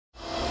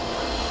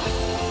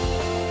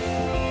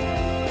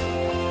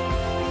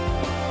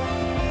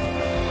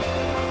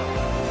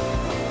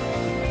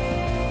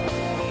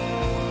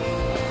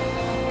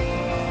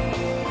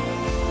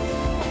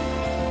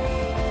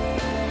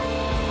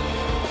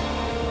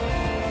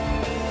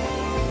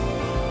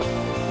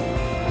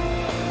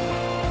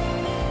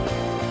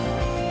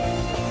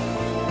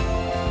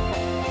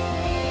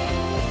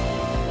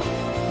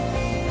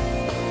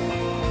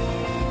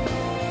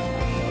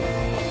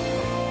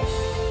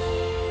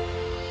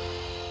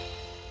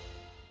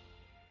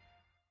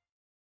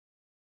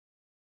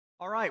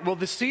All right, well,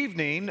 this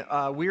evening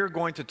we are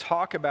going to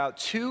talk about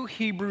two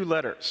Hebrew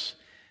letters.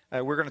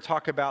 We're going to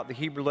talk about the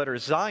Hebrew letter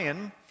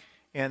Zayin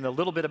and a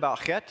little bit about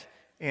Het,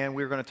 and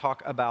we're going to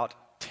talk about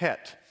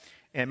Tet.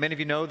 And many of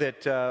you know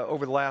that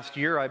over the last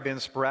year I've been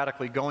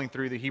sporadically going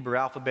through the Hebrew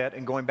alphabet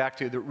and going back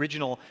to the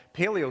original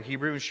Paleo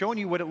Hebrew and showing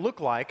you what it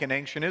looked like in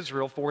ancient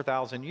Israel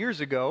 4,000 years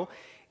ago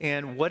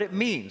and what it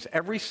means.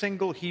 Every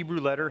single Hebrew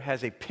letter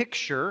has a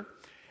picture,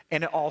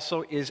 and it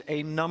also is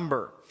a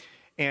number.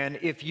 And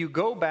if you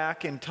go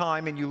back in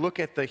time and you look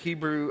at the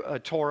Hebrew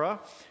Torah,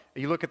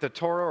 you look at the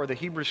Torah or the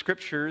Hebrew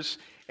scriptures,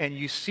 and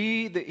you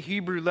see the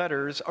Hebrew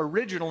letters,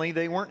 originally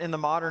they weren't in the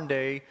modern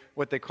day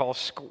what they call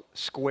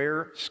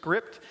square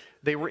script.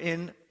 They were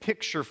in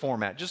picture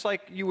format, just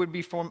like you would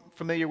be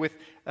familiar with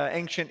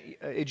ancient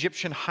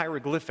Egyptian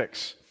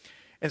hieroglyphics.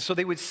 And so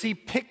they would see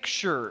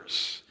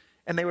pictures,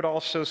 and they would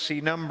also see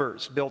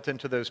numbers built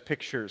into those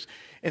pictures.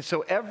 And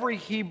so every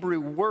Hebrew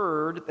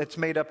word that's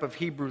made up of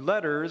Hebrew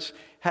letters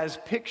has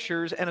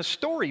pictures and a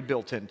story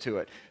built into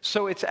it.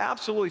 So it's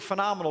absolutely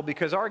phenomenal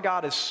because our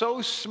God is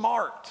so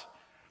smart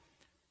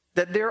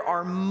that there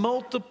are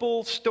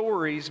multiple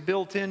stories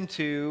built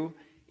into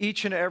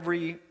each and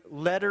every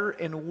letter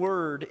and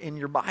word in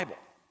your Bible.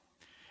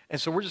 And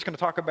so we're just going to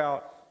talk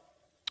about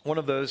one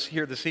of those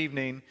here this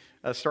evening,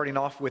 starting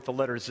off with the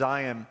letter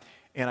Zayin.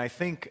 And I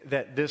think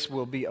that this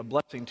will be a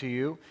blessing to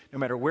you, no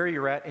matter where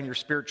you're at in your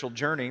spiritual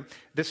journey.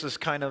 This is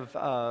kind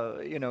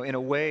of, in a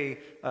way,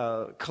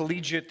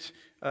 collegiate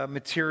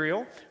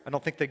material. I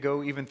don't think they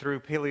go even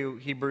through Paleo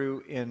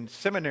Hebrew in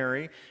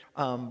seminary.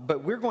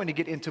 But we're going to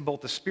get into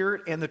both the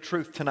spirit and the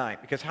truth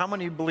tonight. Because how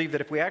many believe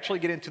that if we actually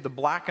get into the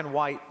black and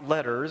white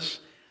letters,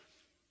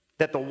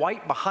 that the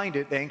white behind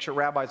it, the ancient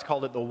rabbis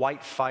called it the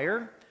white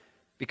fire?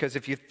 Because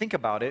if you think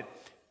about it,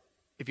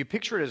 if you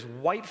picture it as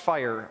white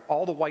fire,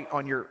 all the white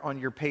on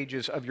your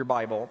pages of your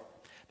Bible,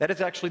 that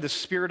is actually the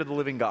Spirit of the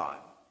living God.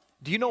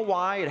 Do you know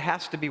why it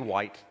has to be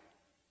white?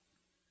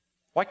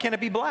 Why can't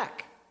it be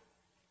black?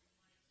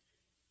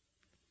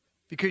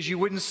 Because you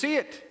wouldn't see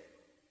it.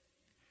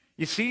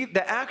 You see,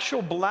 the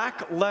actual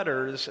black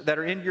letters that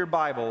are in your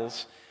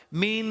Bibles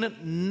mean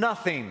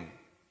nothing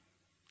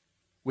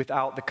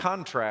without the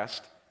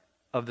contrast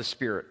of the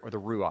Spirit or the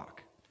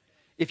Ruach.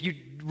 If you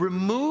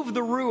remove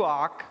the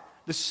Ruach,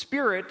 the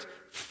Spirit,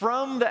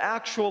 from the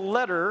actual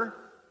letter,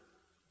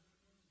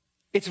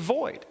 it's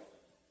void.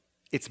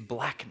 It's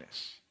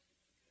blackness.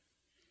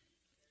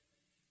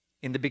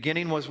 In the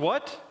beginning was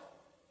what?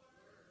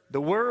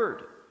 The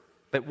Word.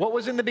 But what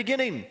was in the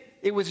beginning?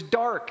 It was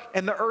dark,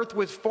 and the earth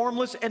was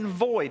formless and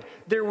void.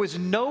 There was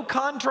no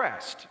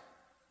contrast.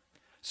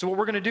 So what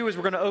we're going to do is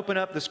we're going to open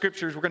up the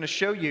scriptures. We're going to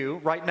show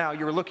you, right now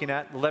you're looking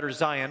at the letter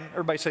Zayin.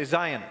 Everybody say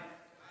Zayin.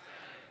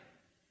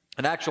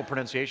 An actual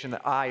pronunciation,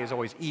 the I is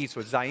always E, so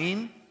it's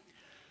Zayin.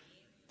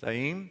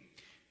 Zayin.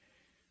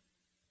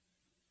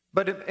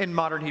 But in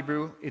modern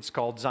Hebrew, it's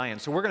called Zayin.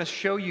 So we're going to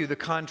show you the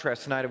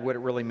contrast tonight of what it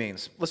really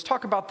means. Let's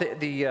talk about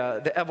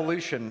the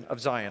evolution of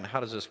Zayin. How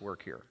does this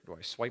work here? Do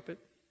I swipe it?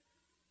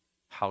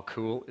 How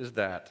cool is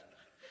that?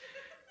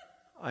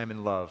 I'm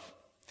in love.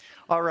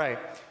 All right.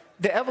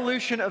 The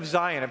evolution of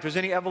Zayin, if there's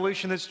any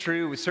evolution that's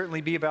true, it would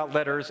certainly be about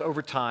letters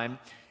over time.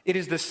 It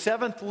is the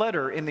 7th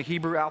letter in the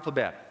Hebrew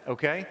alphabet,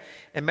 okay?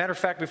 And matter of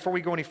fact, before we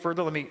go any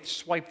further, let me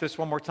swipe this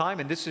one more time.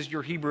 And this is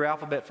your Hebrew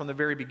alphabet from the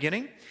very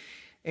beginning.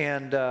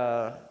 And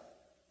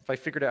if I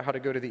figured out how to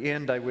go to the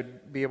end, I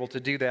would be able to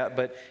do that.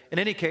 But in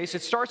any case,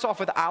 it starts off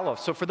with Aleph.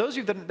 So for those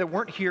of you that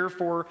weren't here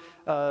for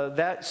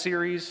that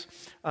series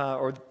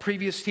or the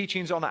previous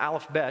teachings on the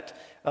Aleph-Bet,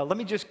 let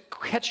me just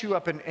catch you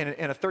up in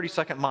a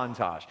 30-second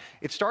montage.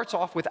 It starts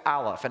off with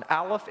Aleph. And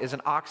Aleph is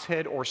an ox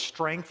head or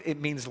strength. It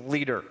means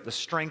leader, the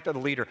strength of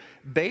the leader.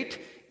 Beit,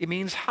 it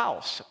means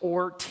house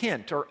or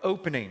tent or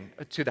opening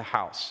to the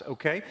house,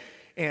 okay?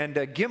 And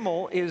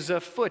Gimel is a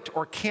foot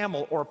or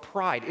camel or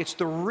pride. It's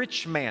the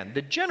rich man,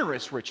 the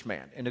generous rich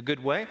man in a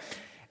good way.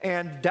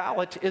 And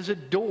Dalet is a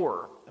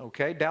door,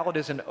 okay? Dalet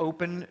is an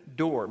open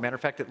door. Matter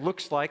of fact, it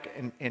looks like,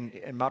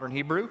 in modern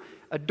Hebrew,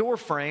 a door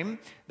frame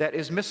that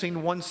is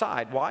missing one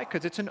side. Why?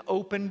 Because it's an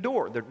open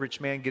door. The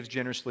rich man gives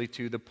generously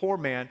to the poor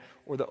man,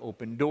 or the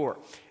open door.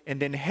 And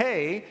then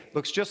Hey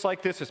looks just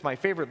like this. It's my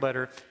favorite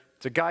letter.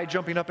 It's a guy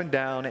jumping up and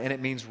down, and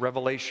it means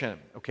revelation,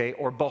 okay?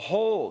 Or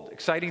behold,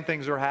 exciting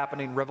things are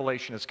happening,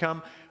 revelation has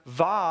come.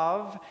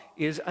 Vav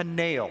is a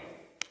nail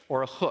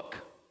or a hook,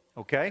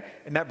 okay?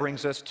 And that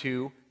brings us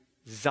to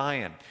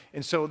Zayin.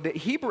 And so the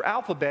Hebrew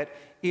alphabet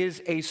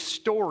is a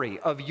story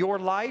of your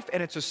life,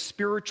 and it's a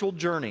spiritual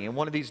journey. And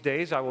one of these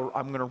days, I'm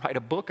going to write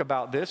a book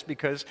about this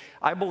because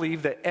I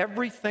believe that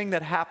everything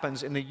that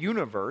happens in the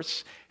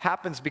universe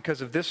happens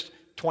because of this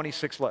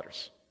 26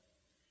 letters,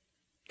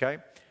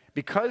 okay?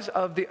 Because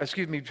of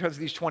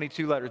these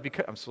 22 letters,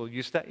 I'm still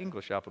used to that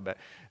English alphabet.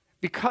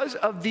 Because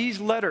of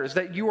these letters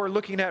that you are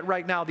looking at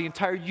right now, the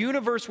entire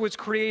universe was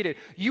created.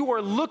 You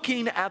are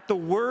looking at the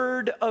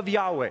word of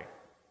Yahweh.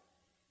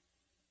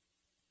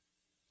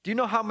 Do you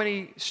know how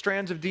many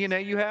strands of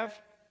DNA you have?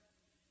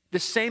 The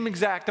same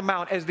exact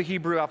amount as the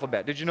Hebrew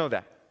alphabet. Did you know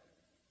that?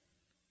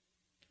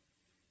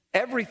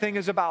 Everything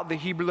is about the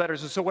Hebrew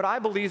letters. And so what I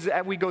believe is that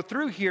as we go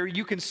through here,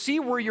 you can see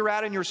where you're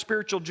at in your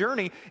spiritual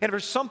journey. And if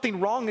there's something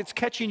wrong that's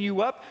catching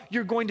you up,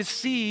 you're going to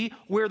see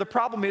where the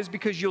problem is,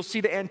 because you'll see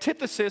the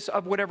antithesis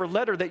of whatever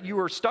letter that you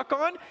are stuck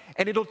on,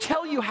 and it'll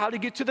tell you how to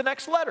get to the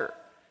next letter.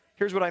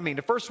 Here's what I mean.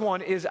 The first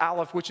one is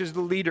Aleph, which is the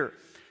leader.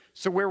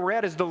 So where we're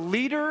at is the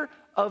leader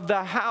of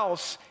the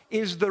house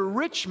is the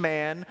rich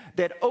man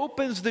that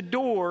opens the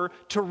door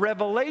to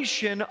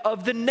revelation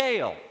of the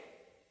nail.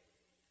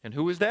 And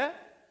who is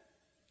that?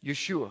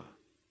 Yeshua.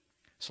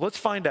 So let's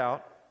find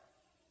out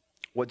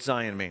what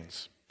Zayin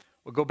means.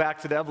 We'll go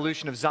back to the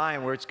evolution of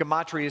Zayin, where its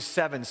gematria is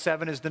 7.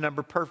 7 is the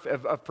number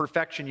of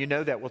perfection. You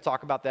know that. We'll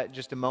talk about that in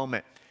just a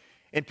moment.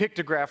 In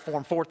pictograph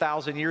form,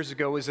 4,000 years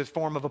ago, is a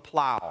form of a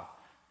plow.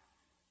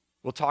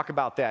 We'll talk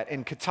about that.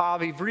 In Katav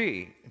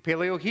Ivri, in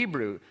Paleo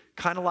Hebrew,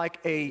 kind of like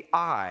a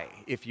I,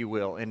 if you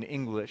will, in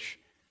English.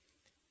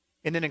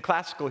 And then in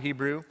classical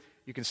Hebrew,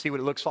 you can see what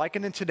it looks like.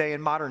 And then today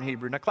in modern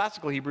Hebrew. Now,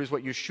 classical Hebrew is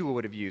what Yeshua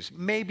would have used,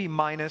 maybe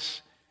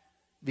minus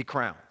the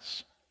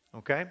crowns,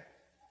 okay?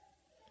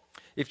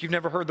 If you've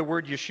never heard the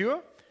word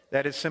Yeshua,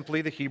 that is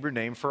simply the Hebrew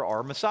name for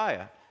our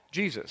Messiah,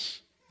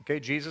 Jesus. Okay,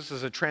 Jesus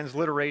is a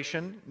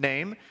transliteration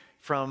name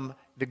from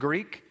the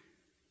Greek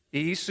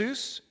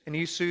Iisus, and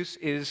Iisus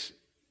is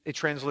a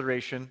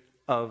transliteration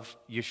of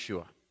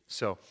Yeshua.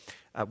 So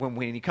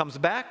when he comes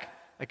back,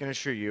 I can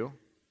assure you,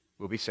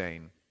 we'll be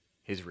saying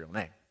his real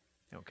name,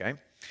 okay?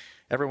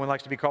 Everyone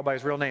likes to be called by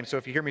his real name. So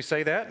if you hear me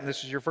say that, and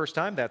this is your first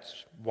time,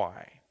 that's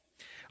why.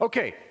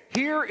 Okay,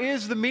 here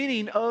is the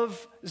meaning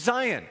of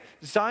Zayin.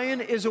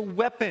 Zayin is a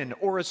weapon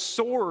or a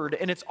sword,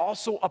 and it's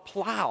also a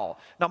plow.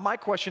 Now, my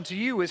question to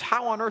you is,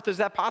 how on earth is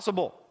that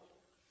possible?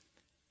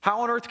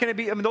 How on earth can it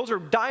be? I mean, those are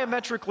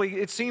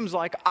diametrically, it seems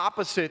like,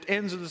 opposite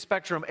ends of the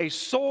spectrum. A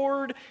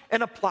sword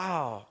and a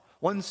plow.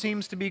 One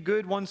seems to be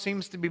good, one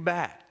seems to be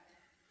bad.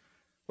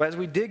 Well, as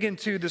we dig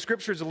into the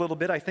scriptures a little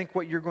bit, I think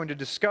what you're going to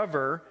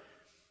discover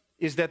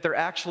is that they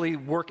actually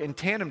work in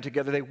tandem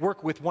together. They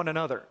work with one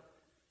another.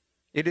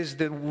 It is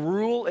the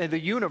rule in the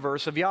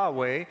universe of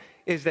Yahweh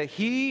is that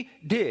he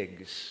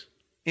digs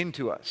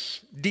into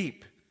us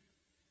deep.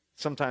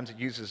 Sometimes it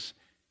uses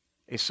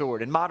a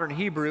sword. In modern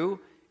Hebrew,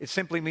 it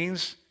simply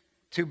means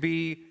to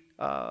be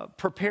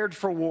prepared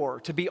for war,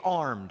 to be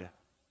armed.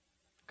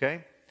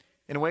 Okay?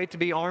 In a way, to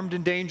be armed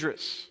and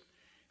dangerous.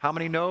 How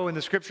many know in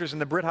the scriptures in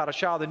the Brit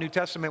Hadashah, the New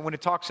Testament, when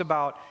it talks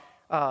about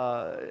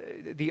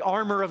the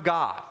armor of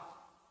God?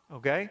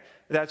 Okay?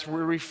 That's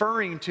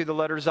referring to the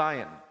letter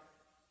Zayin.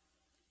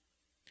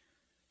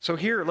 So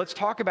here, let's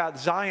talk about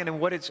Zayin and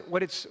what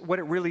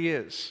it really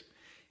is.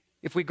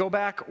 If we go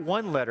back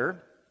one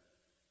letter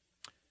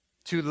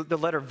to the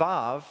letter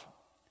Vav,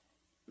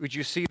 which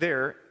you see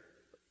there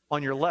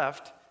on your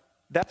left,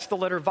 that's the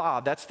letter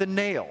Vav. That's the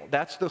nail.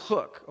 That's the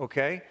hook,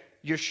 okay?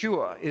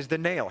 Yeshua is the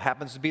nail.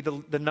 Happens to be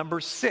the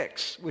number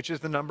 6, which is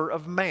the number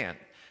of man.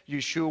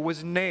 Yeshua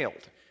was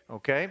nailed,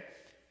 okay?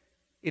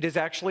 It is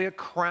actually a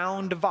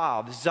crowned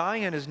Vav.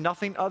 Zayin is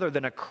nothing other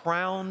than a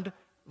crowned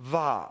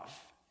Vav.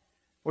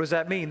 What does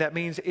that mean? That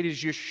means it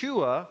is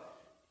Yeshua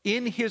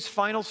in his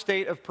final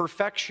state of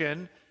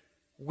perfection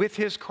with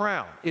his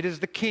crown. It is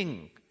the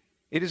king.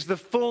 It is the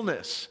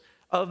fullness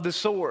of the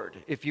sword,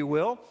 if you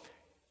will,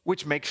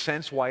 which makes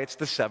sense why it's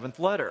the 7th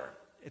letter.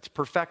 It's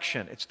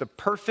perfection. It's the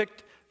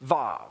perfect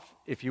Vav,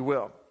 if you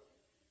will.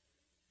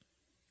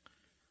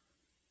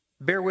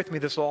 Bear with me,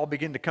 this will all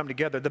begin to come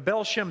together. The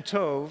Baal Shem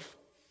Tov,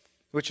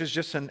 which is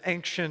just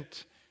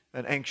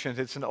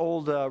it's an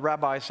old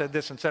rabbi said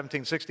this in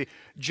 1760,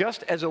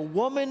 just as a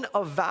woman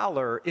of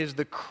valor is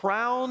the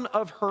crown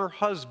of her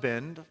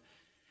husband,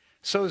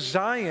 so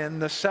Zayin,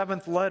 the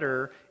 7th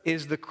letter,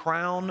 is the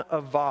crown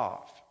of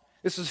Vav.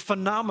 This is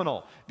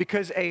phenomenal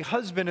because a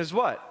husband is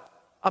what?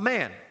 A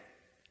man.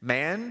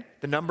 Man,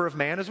 the number of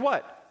man is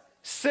what?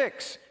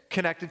 6,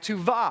 connected to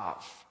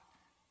Vav.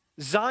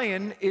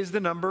 Zayin is the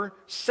number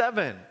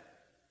 7.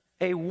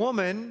 A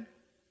woman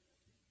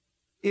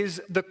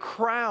is the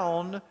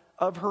crown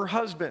of her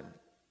husband.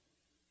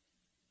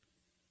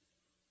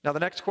 Now, the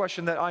next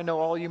question that I know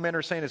all you men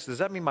are saying is, does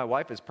that mean my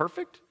wife is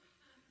perfect?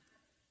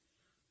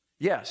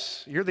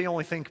 Yes, you're the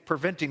only thing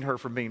preventing her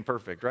from being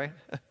perfect, right?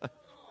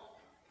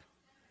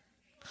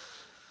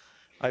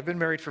 I've been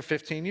married for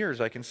 15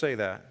 years, I can say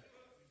that.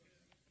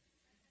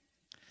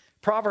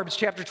 Proverbs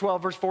chapter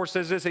 12, verse 4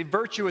 says this, a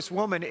virtuous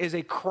woman is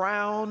a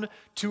crown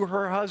to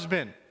her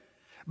husband,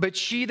 but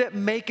she that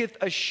maketh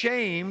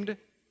ashamed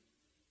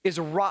is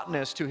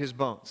rottenness to his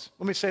bones.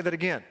 Let me say that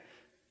again,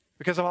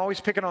 because I'm always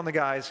picking on the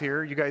guys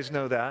here. You guys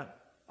know that.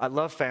 I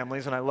love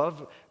families, and I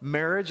love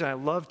marriage, and I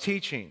love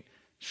teaching,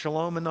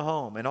 shalom in the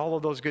home, and all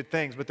of those good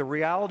things. But the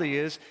reality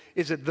is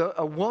that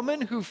a woman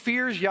who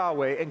fears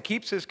Yahweh and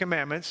keeps his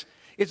commandments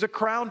is a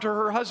crown to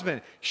her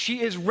husband.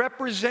 She is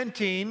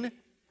representing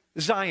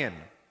Zayin,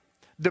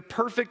 the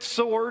perfect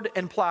sword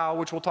and plow,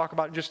 which we'll talk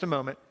about in just a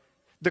moment,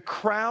 the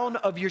crown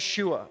of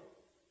Yeshua.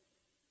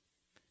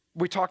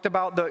 We talked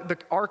about the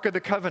Ark of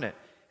the Covenant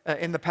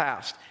in the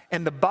past.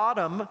 And the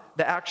bottom,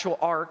 the actual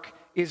ark,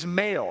 is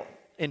male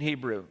in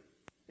Hebrew.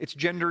 Its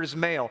gender is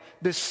male.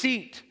 The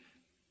seat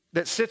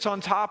that sits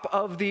on top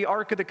of the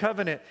Ark of the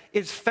Covenant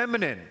is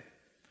feminine.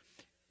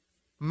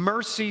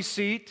 Mercy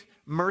seat,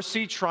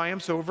 mercy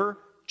triumphs over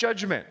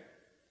judgment.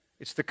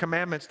 It's the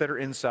commandments that are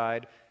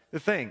inside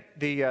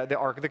the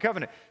Ark of the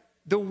Covenant.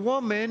 The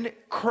woman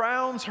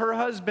crowns her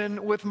husband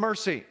with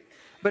mercy.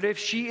 But if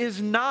she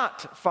is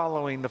not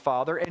following the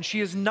Father and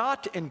she is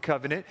not in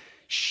covenant,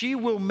 she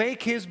will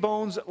make his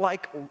bones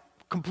like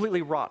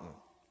completely rotten.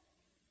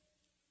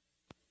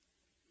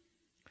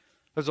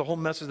 There's a whole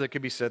message that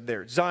could be said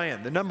there.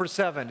 Zayin, the number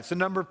 7, it's the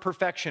number of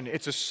perfection.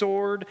 It's a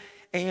sword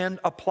and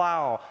a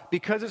plow.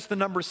 Because it's the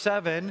number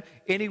 7,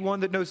 anyone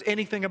that knows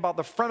anything about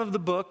the front of the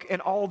book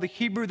and all the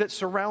Hebrew that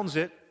surrounds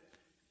it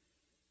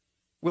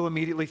will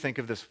immediately think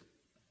of this.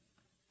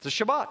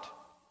 It's a Shabbat.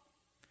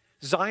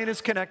 Zayin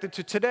is connected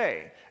to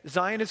today.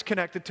 Zayin is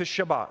connected to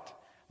Shabbat,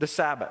 the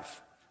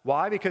Sabbath.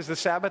 Why? Because the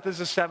Sabbath is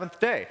the 7th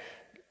day.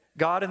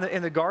 God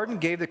in the garden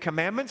gave the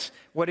commandments.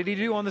 What did he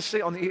do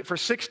for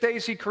 6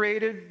 days? He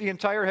created the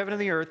entire heaven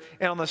and the earth.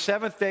 And on the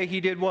 7th day,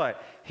 he did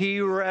what? He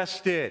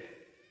rested.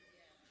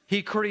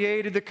 He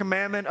created the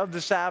commandment of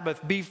the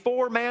Sabbath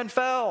before man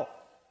fell.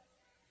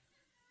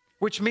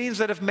 Which means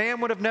that if man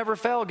would have never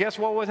fell, guess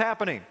what was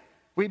happening?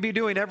 We'd be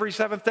doing every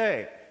 7th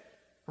day.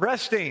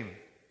 Resting.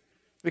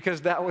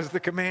 Because that was the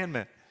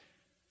commandment.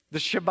 The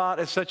Shabbat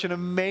is such an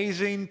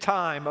amazing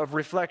time of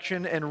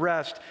reflection and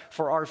rest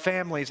for our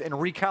families and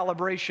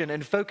recalibration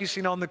and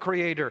focusing on the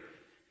Creator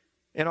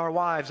in our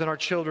wives and our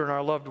children,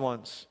 our loved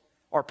ones,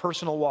 our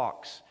personal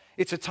walks.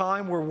 It's a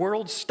time where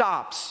world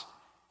stops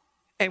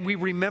and we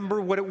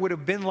remember what it would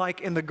have been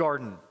like in the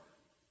garden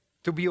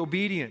to be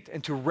obedient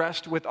and to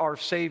rest with our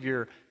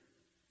Savior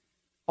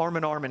arm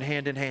in arm and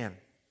hand in hand.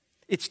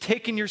 It's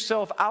taking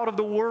yourself out of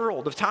the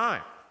world of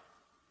time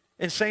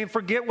and saying,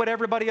 forget what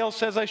everybody else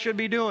says I should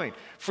be doing.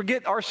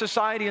 Forget our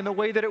society and the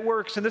way that it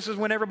works. And this is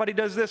when everybody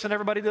does this and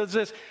everybody does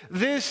this.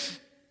 This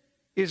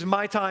is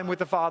my time with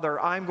the Father.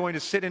 I'm going to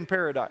sit in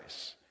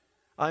paradise.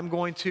 I'm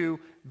going to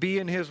be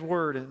in His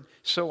Word, and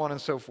so on and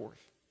so forth.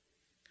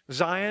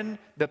 Zayin,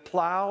 the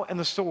plow and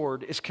the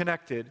sword, is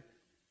connected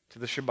to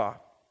the Shabbat.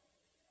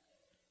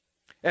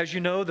 As you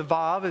know, the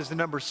Vav is the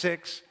number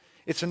 6.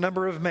 It's a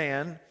number of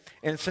man,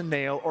 and it's a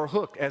nail or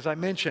hook, as I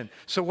mentioned.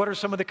 So what are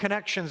some of the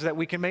connections that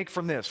we can make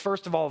from this?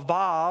 First of all,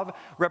 Vav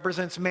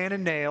represents man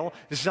and nail.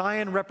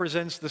 Zayin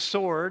represents the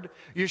sword.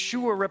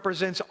 Yeshua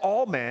represents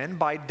all men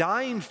by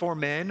dying for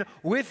men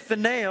with the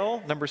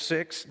nail, number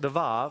 6, the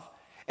Vav,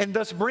 and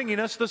thus bringing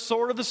us the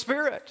sword of the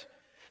Spirit.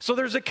 So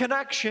there's a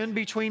connection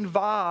between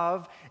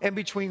Vav and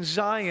between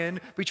Zayin,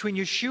 between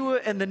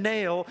Yeshua and the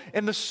nail,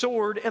 and the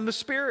sword and the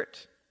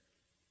Spirit.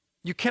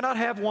 You cannot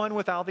have one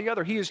without the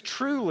other. He is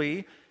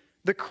truly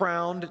the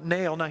crowned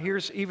nail. Now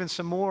here's even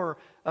some more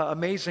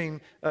amazing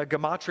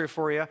gematria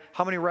for you.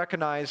 How many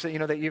recognize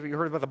that, that you've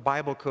heard about the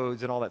Bible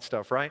codes and all that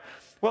stuff, right?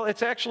 Well,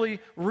 it's actually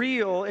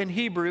real in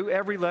Hebrew.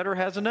 Every letter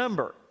has a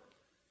number.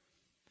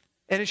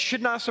 And it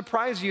should not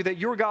surprise you that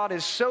your God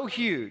is so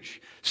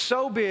huge,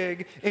 so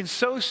big, and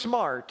so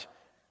smart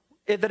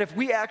that if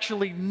we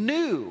actually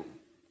knew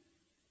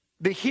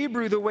the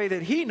Hebrew the way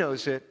that He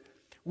knows it,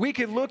 we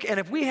could look, and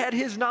if we had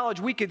His knowledge,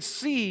 we could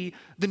see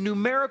the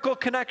numerical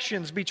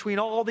connections between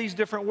all these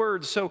different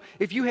words. So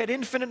if you had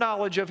infinite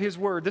knowledge of His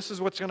Word, this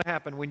is what's going to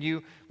happen. When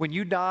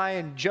you die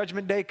and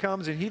Judgment Day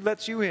comes and He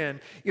lets you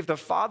in, if the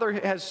Father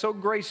has so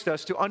graced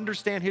us to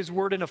understand His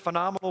Word in a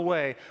phenomenal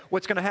way,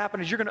 what's going to happen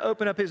is you're going to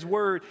open up His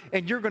Word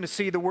and you're going to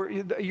see the word.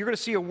 You're going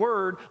to see a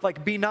word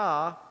like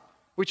binah,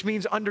 which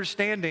means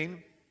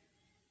understanding.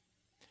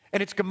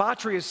 And its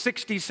gematria is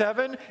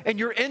 67, and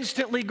you're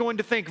instantly going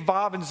to think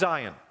Vav and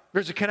Zayin.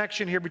 There's a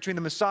connection here between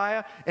the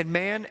Messiah and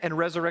man and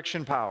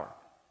resurrection power.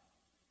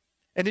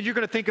 And then you're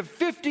going to think of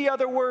 50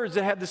 other words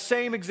that have the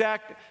same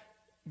exact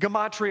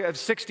gematria of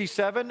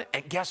 67,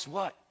 and guess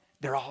what?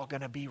 They're all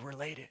going to be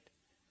related.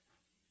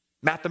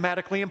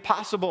 Mathematically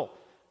impossible.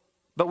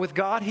 But with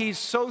God, He's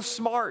so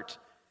smart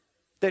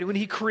that when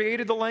He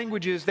created the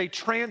languages, they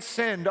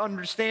transcend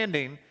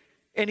understanding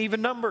and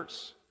even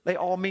numbers. They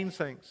all mean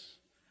things.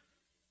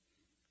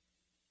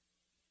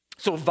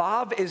 So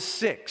Vav is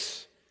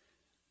 6.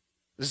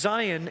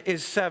 Zayin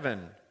is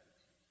 7.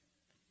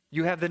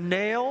 You have the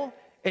nail,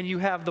 and you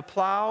have the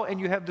plow, and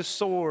you have the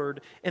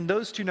sword, and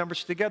those two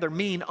numbers together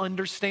mean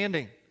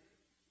understanding.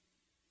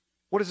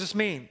 What does this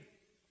mean?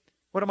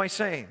 What am I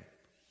saying?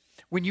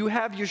 When you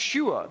have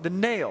Yeshua, the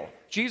nail,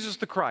 Jesus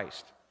the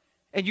Christ,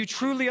 and you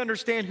truly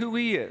understand who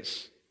He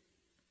is,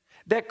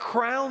 that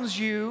crowns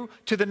you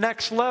to the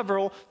next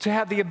level to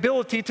have the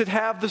ability to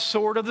have the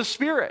sword of the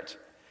Spirit.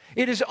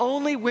 It is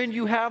only when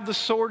you have the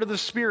sword of the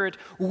Spirit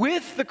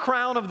with the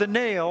crown of the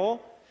nail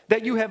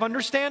that you have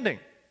understanding.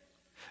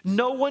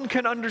 No one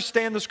can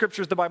understand the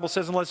Scriptures, the Bible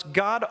says, unless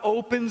God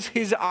opens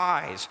his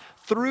eyes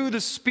through the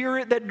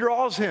Spirit that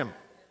draws him.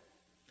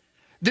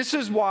 This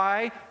is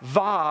why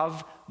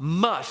Vav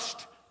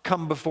must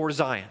come before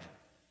Zayin.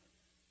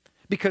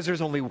 Because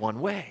there's only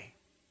one way.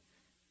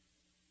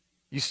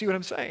 You see what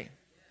I'm saying?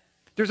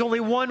 There's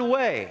only one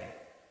way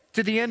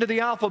to the end of the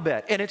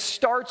alphabet, and it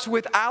starts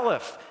with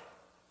Aleph.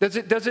 Does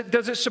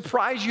it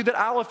surprise you that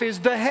Aleph is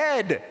the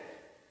head?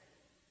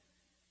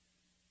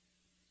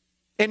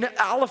 And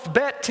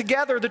Aleph-Bet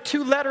together, the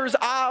two letters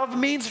Av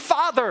means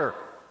father.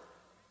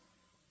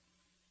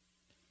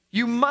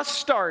 You must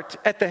start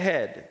at the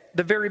head,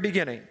 the very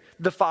beginning,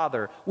 the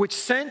Father, which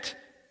sent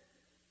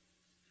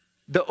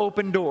the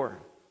open door.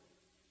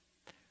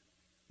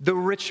 The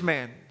rich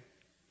man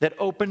that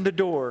opened the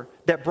door,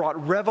 that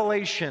brought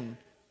revelation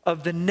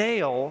of the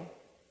nail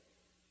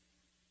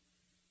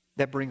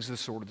that brings the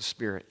sword of the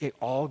Spirit. It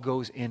all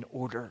goes in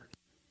order.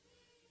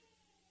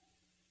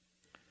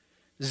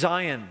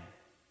 Zayin.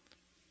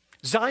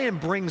 Zayin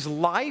brings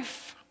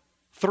life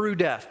through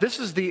death. This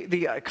is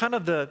the kind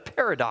of the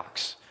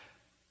paradox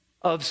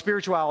of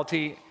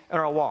spirituality in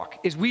our walk,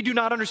 is we do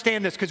not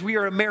understand this because we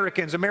are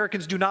Americans.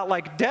 Americans do not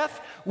like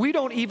death. We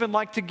don't even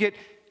like to get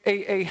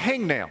a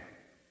hangnail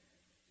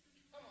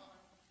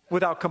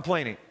without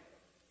complaining.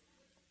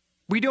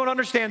 We don't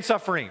understand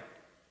suffering.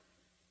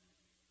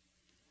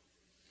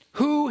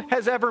 Who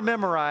has ever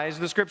memorized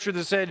the scripture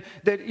that said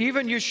that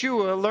even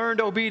Yeshua learned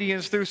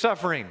obedience through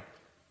suffering?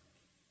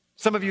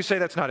 Some of you say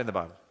that's not in the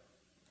Bible.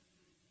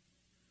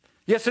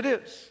 Yes, it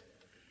is.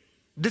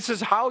 This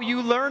is how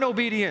you learn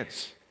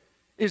obedience,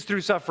 is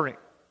through suffering.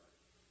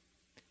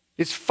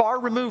 It's far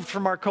removed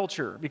from our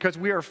culture because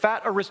we are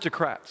fat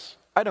aristocrats.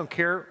 I don't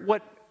care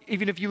what,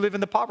 even if you live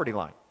in the poverty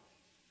line.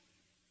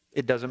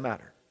 It doesn't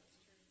matter.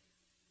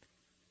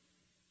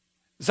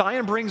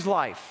 Zayin brings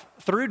life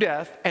through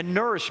death and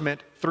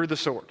nourishment through the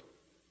sword.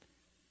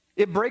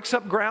 It breaks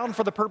up ground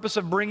for the purpose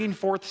of bringing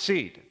forth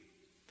seed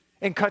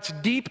and cuts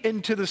deep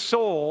into the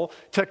soul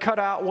to cut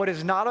out what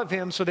is not of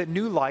him so that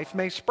new life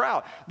may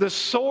sprout. The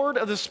sword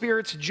of the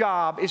Spirit's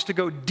job is to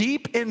go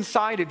deep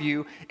inside of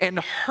you and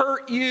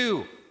hurt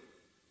you.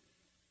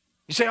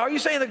 You say, are you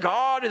saying that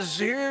God is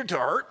here to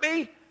hurt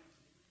me?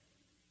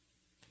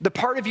 The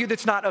part of you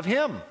that's not of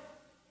him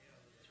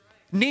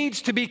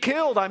needs to be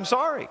killed. I'm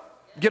sorry.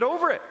 Get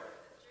over it.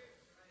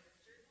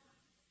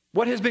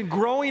 What has been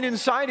growing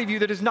inside of you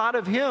that is not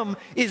of him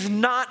is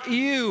not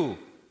you.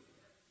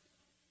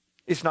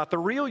 It's not the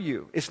real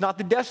you. It's not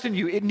the destined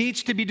you. It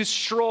needs to be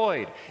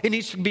destroyed. It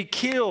needs to be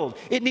killed.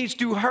 It needs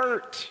to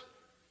hurt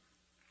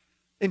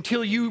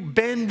until you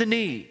bend the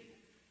knee.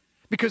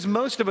 Because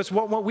most of us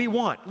want what we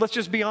want. Let's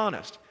just be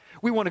honest.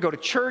 We want to go to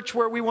church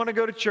where we want to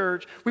go to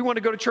church. We want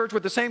to go to church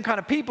with the same kind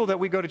of people that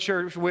we go to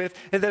church with,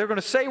 and they're going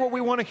to say what we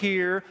want to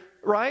hear,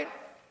 right?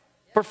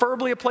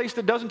 Preferably a place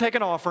that doesn't take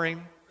an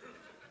offering.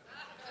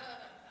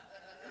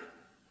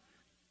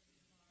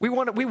 We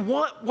want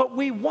what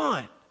we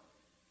want.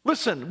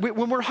 Listen,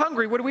 when we're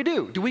hungry, what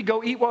do? Do we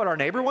go eat what our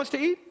neighbor wants to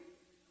eat?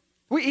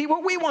 We eat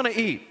what we want to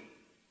eat.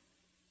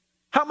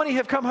 How many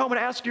have come home and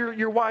asked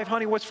your wife,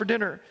 honey, what's for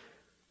dinner?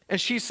 And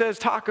she says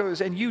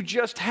tacos, and you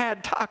just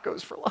had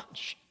tacos for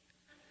lunch.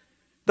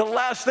 The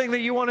last thing that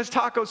you want is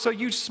tacos, so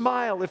you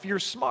smile if you're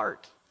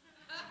smart.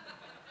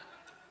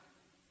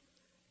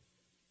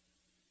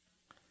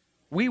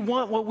 We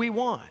want what we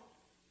want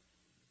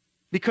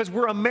because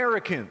we're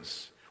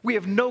Americans. We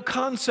have no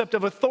concept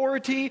of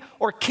authority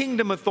or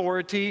kingdom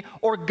authority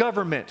or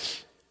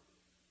government.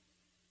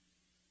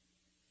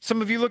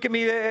 Some of you look at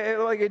me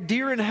like a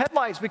deer in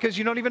headlights because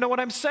you don't even know what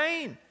I'm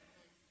saying.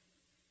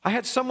 I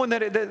had someone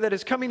that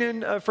is coming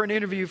in for an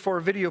interview for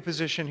a video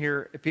position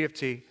here at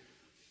PFT.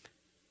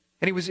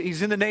 And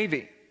he's in the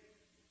Navy.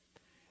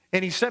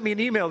 And he sent me an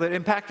email that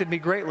impacted me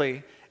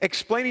greatly,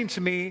 explaining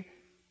to me,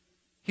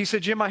 he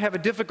said, Jim, I have a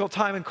difficult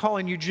time in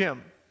calling you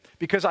Jim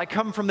because I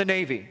come from the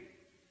Navy.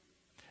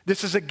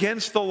 This is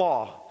against the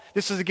law.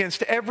 This is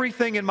against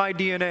everything in my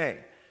DNA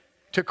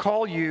to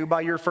call you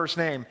by your first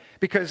name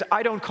because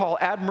I don't call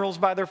admirals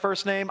by their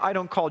first name. I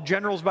don't call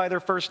generals by their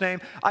first name.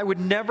 I would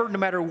never, no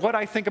matter what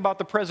I think about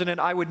the president,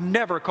 I would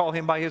never call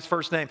him by his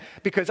first name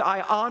because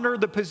I honor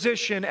the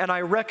position and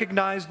I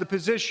recognize the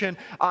position.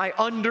 I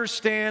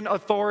understand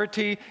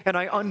authority and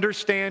I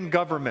understand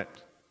government.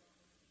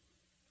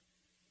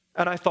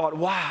 And I thought,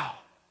 wow,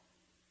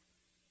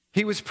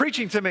 he was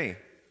preaching to me.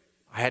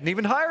 I hadn't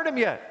even hired him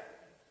yet.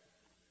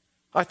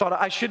 I thought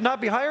I should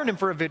not be hiring him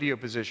for a video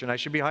position. I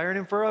should be hiring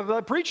him for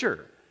a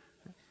preacher.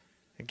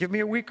 And give me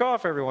a week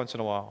off every once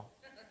in a while.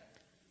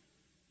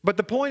 But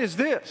the point is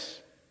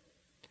this.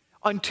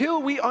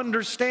 Until we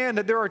understand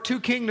that there are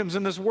two kingdoms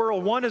in this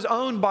world, one is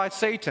owned by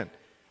Satan,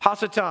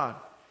 Hasatan.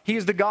 He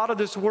is the god of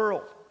this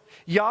world.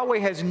 Yahweh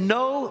has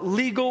no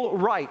legal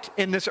right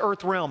in this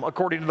earth realm,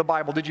 according to the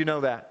Bible. Did you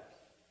know that?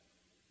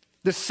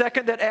 The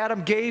second that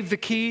Adam gave the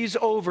keys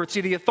over, see,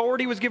 the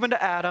authority was given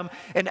to Adam,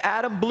 and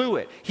Adam blew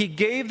it. He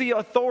gave the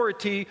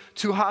authority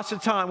to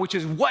Hasatan, which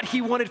is what he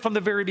wanted from the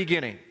very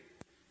beginning.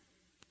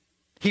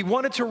 He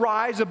wanted to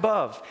rise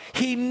above.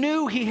 He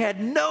knew he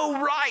had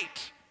no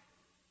right.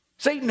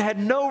 Satan had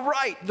no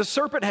right. The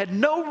serpent had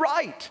no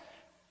right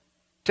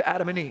to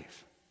Adam and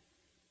Eve.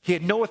 He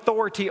had no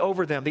authority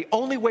over them. The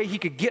only way he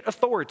could get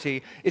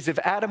authority is if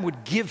Adam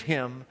would give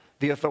him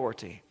the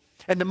authority.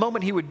 And the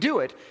moment he would do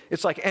it,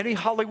 it's like any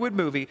Hollywood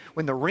movie.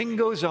 When the ring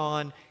goes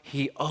on,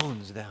 he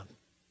owns them.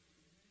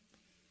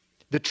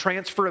 The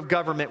transfer of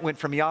government went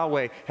from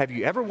Yahweh. Have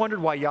you ever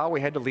wondered why Yahweh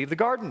had to leave the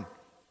garden?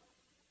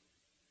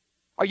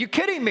 Are you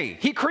kidding me?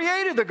 He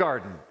created the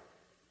garden.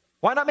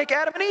 Why not make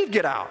Adam and Eve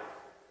get out?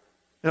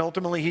 And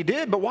ultimately he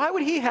did, but why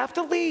would he have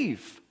to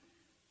leave?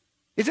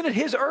 Isn't it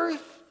his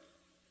earth?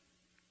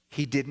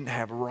 He didn't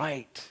have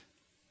right.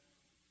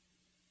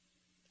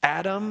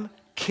 Adam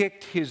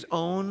kicked his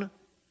own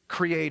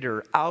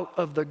creator out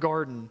of the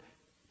garden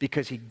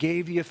because he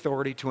gave the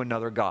authority to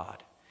another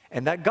God.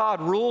 And that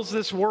God rules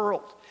this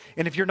world.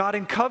 And if you're not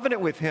in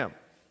covenant with him,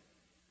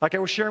 like I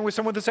was sharing with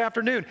someone this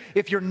afternoon,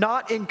 if you're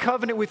not in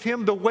covenant with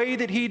him the way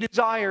that he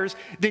desires,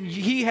 then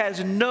he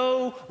has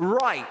no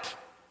right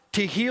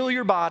to heal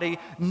your body,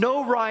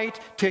 no right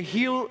to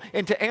heal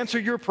and to answer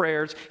your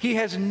prayers. He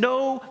has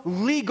no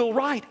legal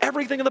right.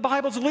 Everything in the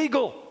Bible is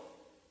legal.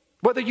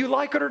 Whether you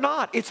like it or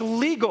not, it's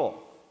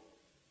legal.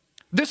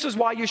 This is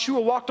why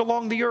Yeshua walked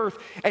along the earth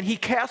and he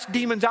cast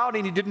demons out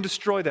and he didn't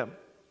destroy them.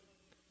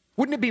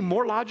 Wouldn't it be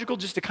more logical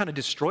just to kind of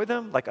destroy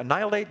them, like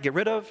annihilate, get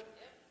rid of?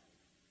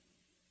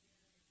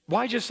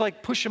 Why just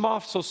like push them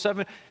off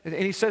and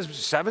he says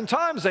 7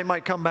 times they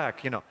might come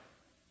back,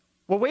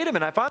 Well, wait a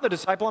minute, if I'm the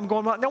disciple, I'm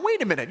going, now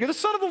wait a minute, you're the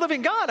Son of the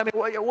living God. I mean,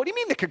 what do you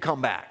mean they could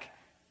come back?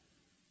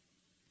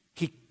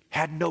 He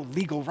had no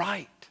legal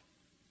right.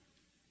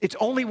 It's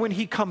only when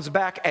he comes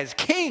back as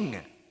king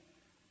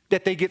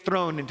that they get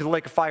thrown into the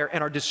lake of fire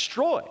and are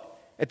destroyed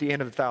at the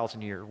end of the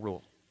 1,000-year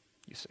rule,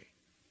 you see.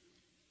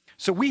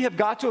 So we have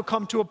got to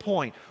come to a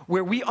point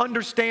where we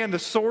understand the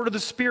sword of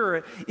the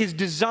Spirit is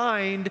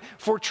designed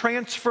for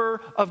transfer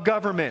of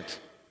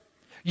government.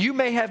 You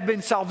may have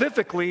been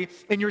salvifically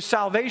in your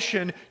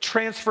salvation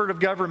transferred of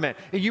government,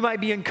 and you might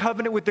be in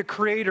covenant with the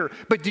Creator,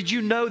 but did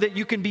you know that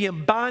you can be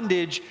in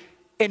bondage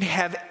and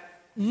have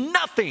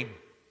nothing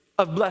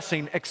of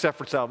blessing except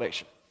for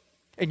salvation?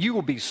 And you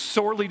will be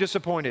sorely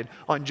disappointed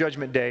on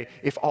Judgment Day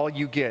if all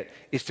you get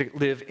is to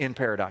live in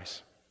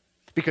paradise,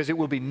 because it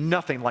will be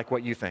nothing like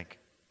what you think.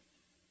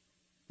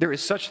 There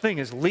is such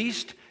thing as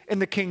least in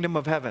the kingdom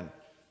of heaven.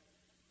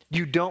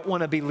 You don't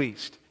want to be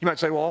least. You might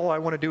say, well, all I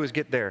want to do is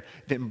get there.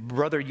 Then,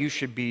 brother, you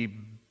should be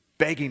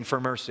begging for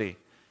mercy,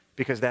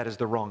 because that is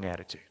the wrong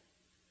attitude.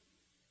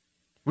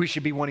 We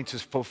should be wanting to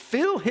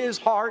fulfill his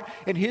heart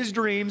and his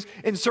dreams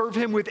and serve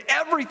him with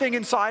everything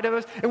inside of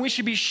us. And we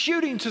should be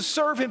shooting to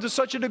serve him to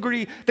such a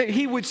degree that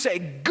he would say,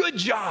 good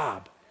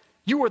job.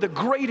 You are the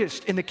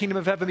greatest in the kingdom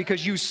of heaven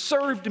because you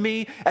served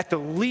me at the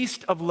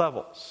least of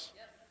levels.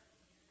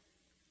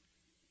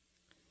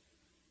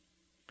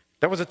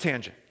 That was a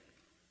tangent.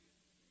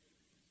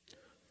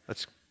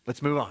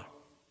 Let's move on.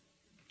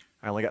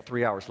 I only got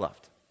 3 hours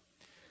left.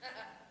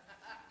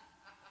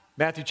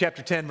 Matthew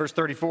chapter 10, verse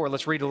 34.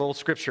 Let's read a little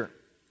scripture.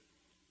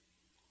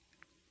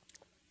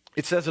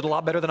 It says it a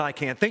lot better than I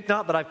can. Think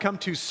not that I've come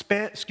to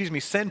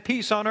send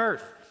peace on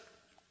earth.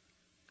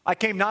 I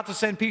came not to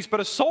send peace, but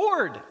a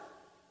sword.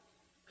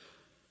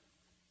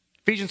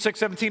 Ephesians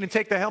 6:17, and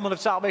take the helmet of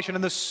salvation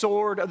and the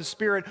sword of the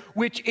Spirit,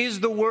 which is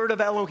the word of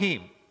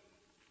Elohim.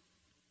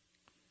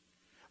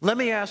 Let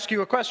me ask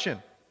you a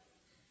question.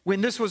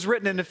 When this was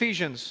written in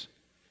Ephesians,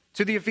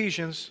 to the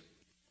Ephesians,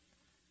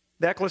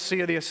 the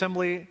ecclesia, the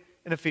assembly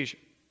in Ephesus,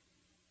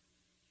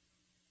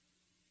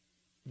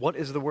 what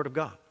is the word of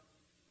God?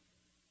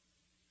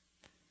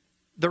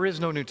 There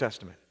is no New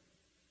Testament.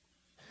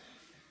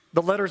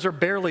 The letters are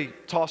barely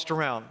tossed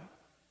around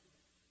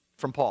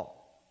from Paul.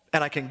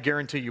 And I can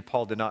guarantee you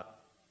Paul did not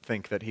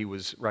think that he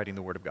was writing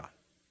the word of God.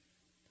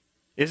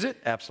 Is it?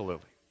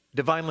 Absolutely.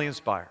 Divinely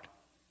inspired.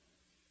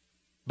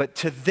 But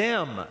to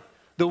them,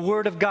 the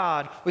word of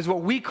God was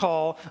what we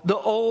call the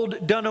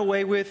old done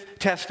away with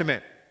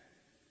Testament.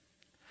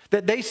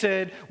 That they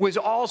said was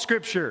all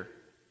scripture,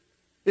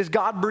 is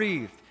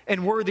God-breathed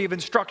and worthy of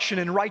instruction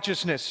in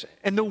righteousness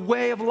and the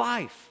way of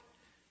life.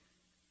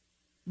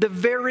 The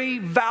very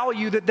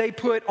value that they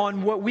put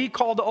on what we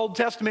call the Old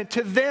Testament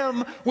to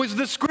them was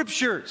the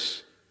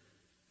scriptures.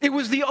 It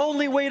was the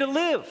only way to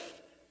live.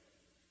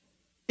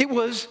 It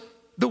was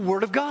the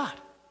Word of God.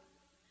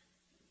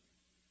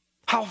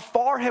 How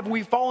far have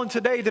we fallen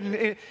today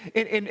that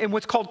in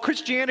what's called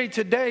Christianity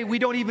today, we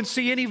don't even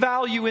see any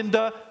value in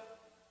the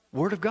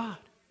Word of God.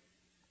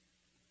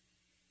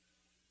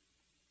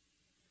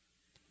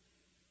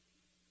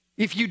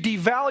 If you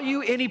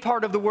devalue any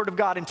part of the Word of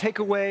God and take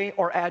away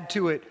or add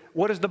to it,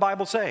 what does the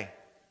Bible say?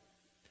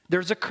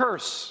 There's a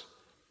curse.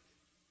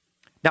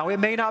 Now, it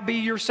may not be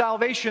your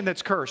salvation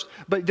that's cursed,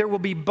 but there will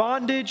be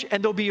bondage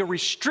and there'll be a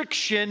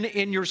restriction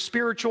in your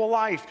spiritual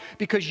life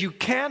because you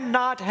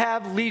cannot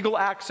have legal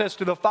access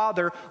to the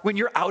Father when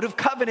you're out of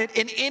covenant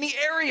in any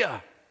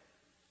area.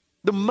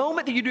 The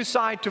moment that you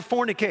decide to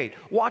fornicate,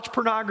 watch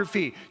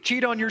pornography,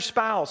 cheat on your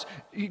spouse,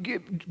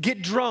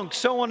 get drunk,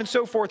 so on and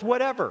so forth,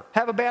 whatever,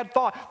 have a bad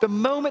thought, the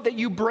moment that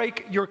you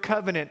break your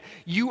covenant,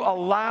 you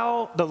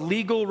allow the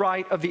legal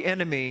right of the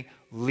enemy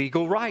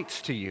legal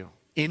rights to you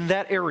in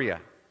that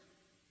area.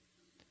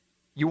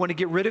 You want to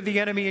get rid of the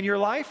enemy in your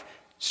life?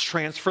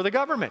 Transfer the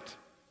government.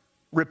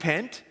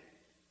 Repent,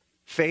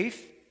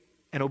 faith,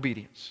 and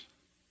obedience.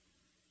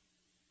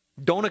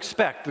 Don't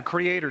expect the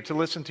Creator to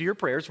listen to your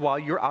prayers while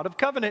you're out of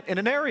covenant in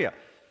an area.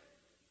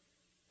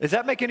 Does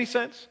that make any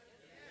sense?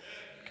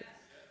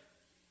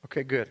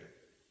 Okay, good.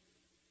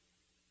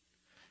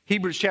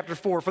 Hebrews chapter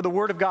 4, for the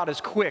word of God is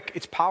quick,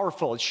 it's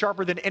powerful, it's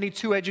sharper than any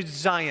two-edged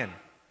Zayin,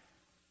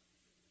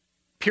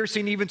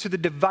 piercing even to the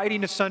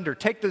dividing asunder.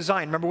 Take the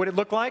Zayin. Remember what it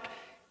looked like?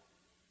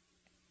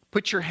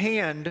 Put your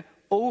hand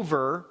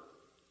over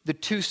the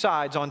two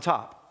sides on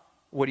top.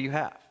 What do you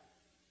have?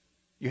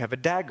 You have a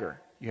dagger.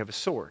 You have a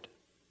sword.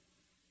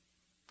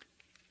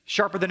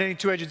 Sharper than any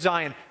two-edged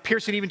Zayin,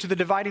 piercing even to the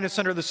dividing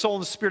asunder of the soul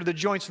and the spirit, of the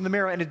joints and the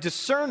marrow, and a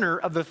discerner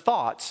of the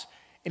thoughts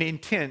and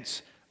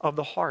intents of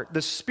the heart.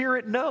 The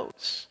Spirit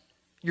knows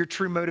your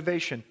true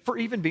motivation for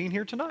even being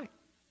here tonight.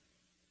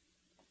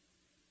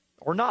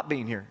 Or not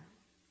being here.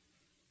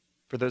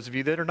 For those of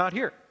you that are not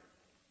here.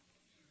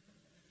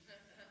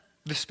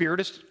 The Spirit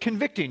is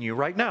convicting you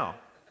right now.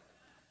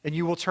 And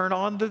you will turn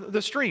on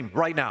the stream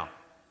right now.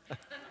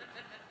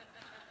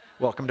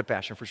 Welcome to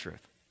Passion for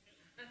Truth.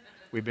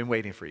 We've been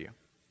waiting for you.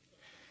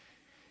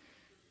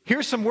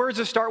 Here's some words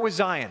that start with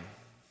Zayin.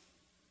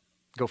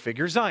 Go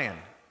figure. Zayin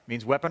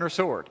means weapon or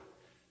sword.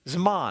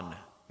 Zaman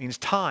means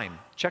time.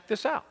 Check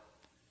this out.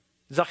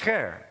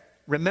 Zacher,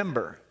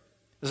 remember.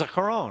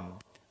 Zacharon,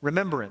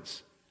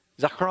 remembrance.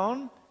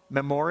 Zachron,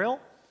 memorial.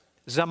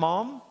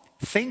 Zamam,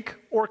 think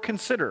or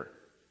consider.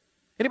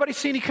 Anybody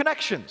see any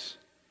connections?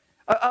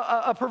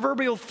 A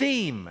proverbial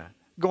theme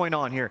going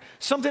on here.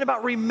 Something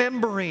about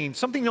remembering,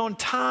 something on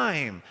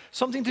time,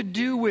 something to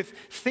do with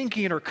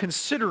thinking or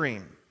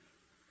considering.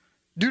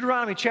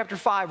 Deuteronomy chapter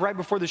 5, right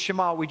before the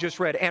Shema we just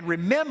read. And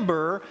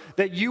remember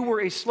that you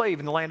were a slave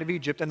in the land of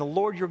Egypt, and the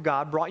Lord your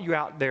God brought you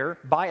out there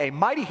by a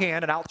mighty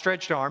hand and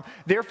outstretched arm.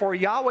 Therefore,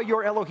 Yahweh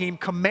your Elohim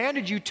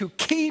commanded you to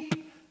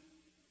keep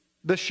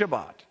the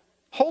Shabbat,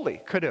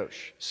 holy,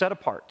 kadosh, set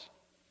apart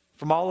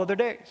from all other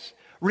days.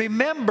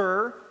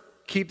 Remember,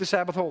 keep the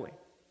Sabbath holy.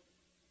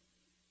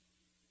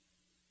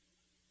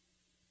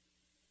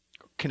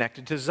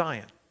 Connected to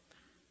Zayin.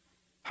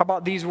 How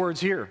about these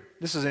words here?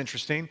 This is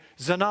interesting.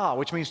 Zanah,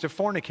 which means to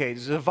fornicate.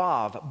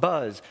 Zavav,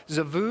 buzz.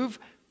 Zavuv,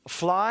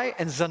 fly.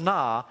 And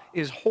zanah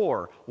is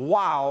whore.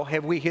 Wow,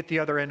 have we hit the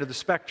other end of the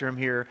spectrum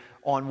here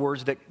on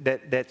words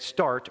that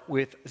start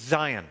with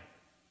Zayin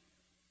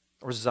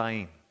or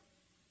Zayin.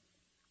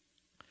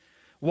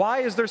 Why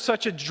is there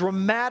such a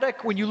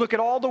dramatic, when you look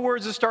at all the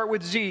words that start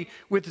with Z,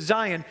 with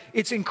Zayin,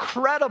 it's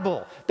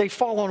incredible. They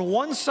fall on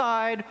one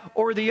side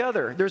or the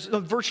other. There's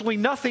virtually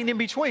nothing in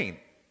between.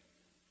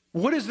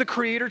 What is the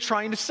Creator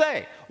trying to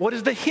say? What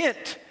is the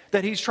hint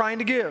that He's trying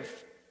to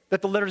give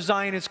that the letter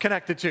Zayin is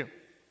connected to?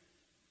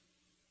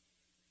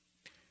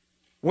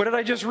 What did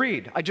I just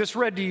read? I just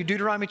read to you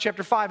Deuteronomy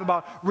chapter 5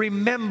 about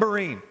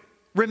remembering.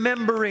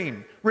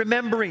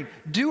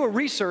 Do a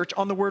research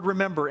on the word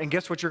remember, and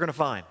guess what you're going to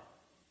find?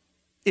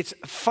 It's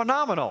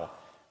phenomenal.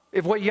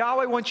 If what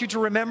Yahweh wants you to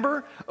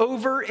remember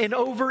over and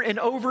over and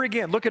over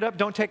again, look it up,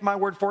 don't take my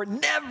word for it.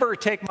 Never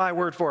take my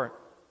word for it.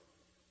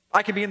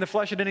 I can be in the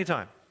flesh at any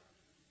time.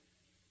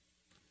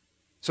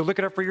 So look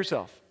it up for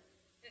yourself.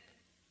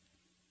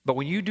 But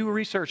when you do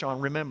research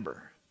on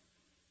remember,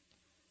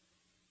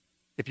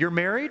 if you're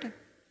married,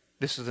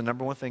 this is the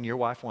number one thing your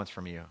wife wants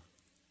from you.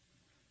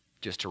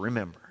 Just to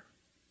remember.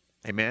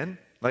 Amen,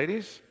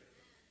 ladies?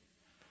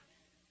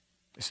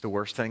 It's the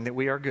worst thing that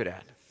we are good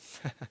at.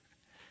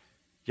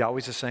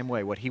 Yahweh's the same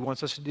way. What He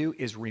wants us to do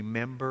is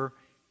remember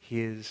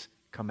His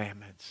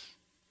commandments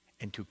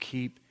and to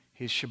keep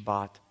His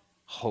Shabbat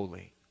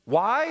holy.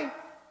 Why?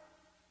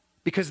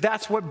 Because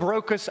that's what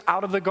broke us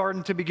out of the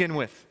garden to begin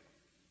with,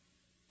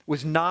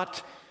 was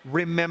not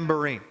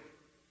remembering.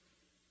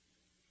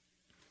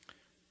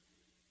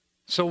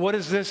 So what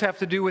does this have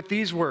to do with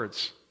these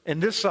words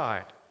in this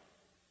side?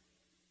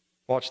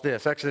 Watch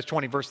this, Exodus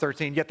 20, verse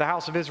 13. Yet the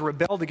house of Israel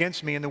rebelled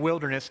against me in the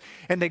wilderness,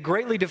 and they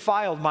greatly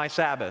defiled my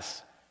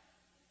Sabbaths.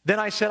 Then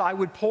I said I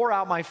would pour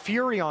out my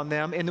fury on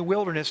them in the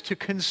wilderness to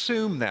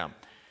consume them.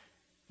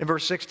 In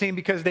verse 16,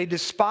 because they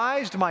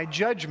despised my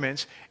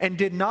judgments and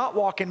did not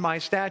walk in my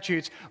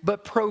statutes,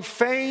 but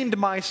profaned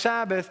my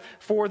Sabbath,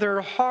 for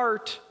their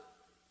heart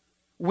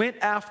went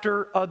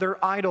after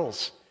other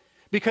idols.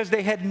 Because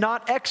they had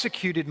not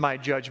executed my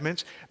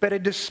judgments, but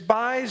had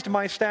despised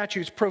my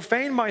statutes,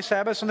 profaned my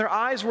Sabbaths, and their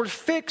eyes were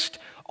fixed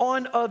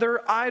on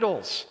other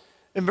idols.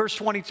 In verse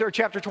 22, or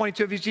chapter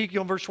 22 of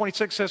Ezekiel, verse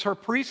 26 says, her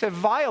priests have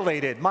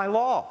violated my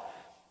law.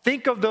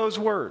 Think of those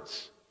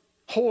words.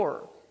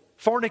 Whore,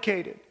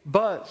 fornicated,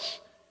 buzz,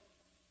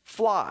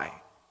 fly.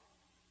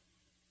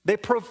 They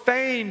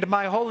profaned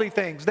my holy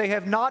things. They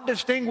have not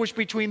distinguished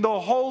between the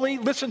holy.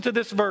 Listen to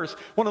this verse,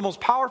 one of the most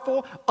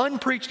powerful,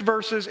 unpreached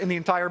verses in the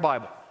entire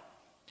Bible.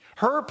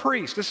 Her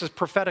priest, this is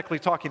prophetically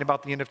talking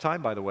about the end of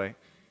time, by the way,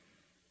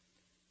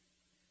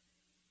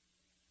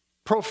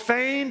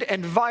 profaned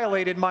and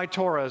violated my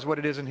Torah, is what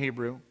it is in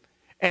Hebrew,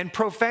 and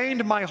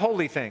profaned my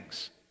holy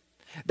things.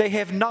 They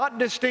have not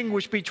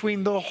distinguished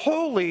between the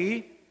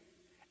holy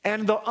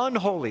and the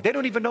unholy. They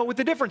don't even know what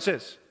the difference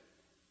is.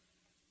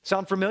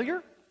 Sound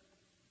familiar?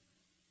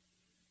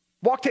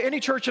 Walk to any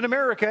church in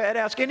America and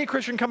ask any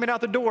Christian coming out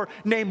the door,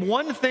 name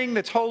one thing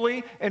that's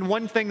holy and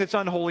one thing that's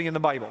unholy in the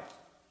Bible.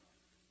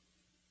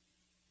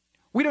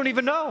 We don't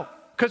even know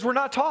because we're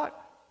not taught.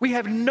 We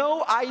have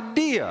no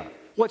idea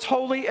what's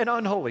holy and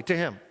unholy to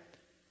him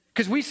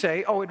because we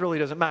say, oh, it really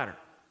doesn't matter,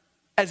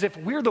 as if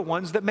we're the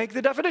ones that make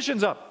the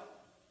definitions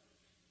up.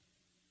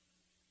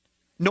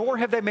 Nor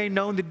have they made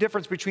known the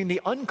difference between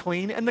the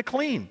unclean and the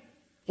clean.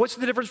 What's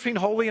the difference between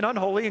holy and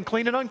unholy and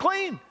clean and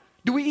unclean?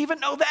 Do we even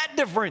know that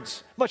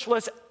difference, much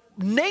less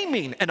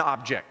naming an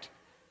object?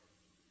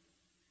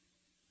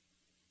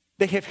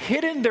 They have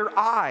hidden their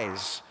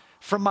eyes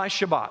from my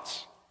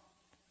Shabbats.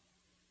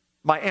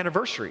 My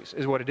anniversaries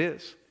is what it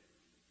is.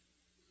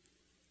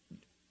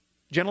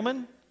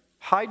 Gentlemen,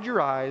 hide your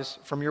eyes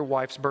from your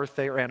wife's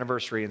birthday or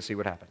anniversary and see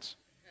what happens.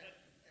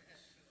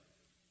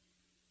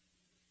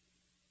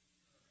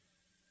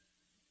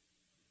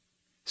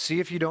 See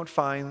if you don't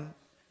find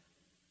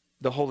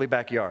the holy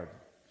backyard.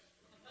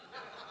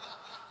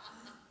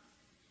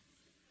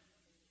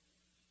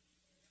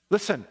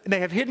 Listen,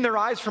 they have hidden their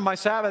eyes from my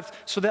Sabbath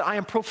so that I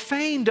am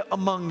profaned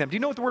among them. Do you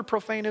know what the word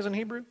profane is in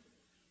Hebrew?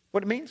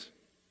 What it means?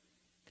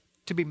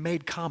 To be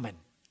made common.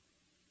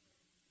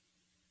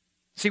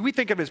 See, we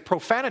think of it as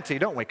profanity,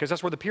 don't we? Because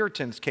that's where the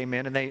Puritans came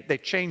in and they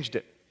changed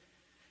it.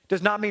 It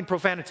does not mean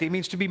profanity. It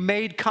means to be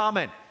made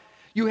common.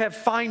 You have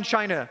fine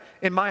china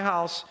in my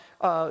house,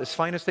 it's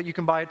finest that you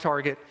can buy at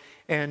Target,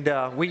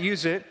 and we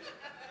use it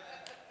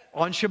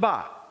on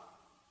Shabbat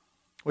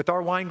with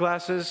our wine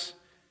glasses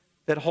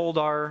that hold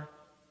our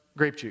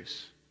grape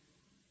juice.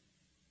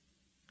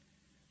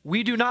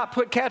 We do not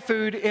put cat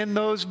food in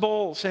those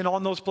bowls and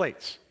on those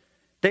plates.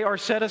 They are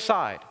set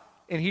aside.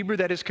 In Hebrew,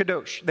 that is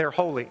kadosh. They're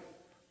holy.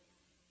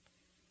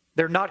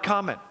 They're not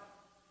common.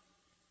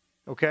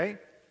 Okay?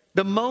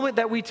 The moment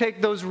that we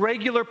take those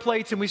regular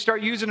plates and we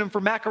start using them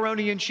for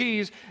macaroni and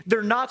cheese,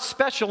 they're not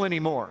special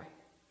anymore.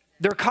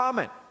 They're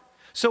common.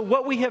 So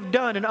what we have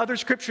done in other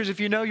scriptures,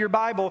 if you know your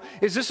Bible,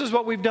 is this is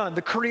what we've done.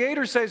 The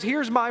Creator says,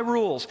 here's my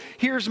rules.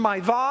 Here's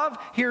my Vav.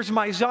 Here's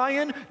my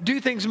Zayin.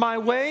 Do things my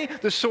way.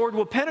 The sword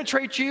will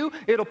penetrate you.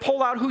 It'll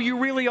pull out who you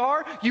really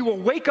are. You will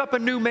wake up a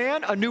new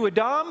man, a new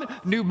Adam,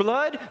 new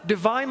blood,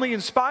 divinely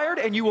inspired,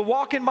 and you will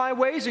walk in my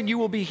ways, and you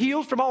will be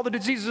healed from all the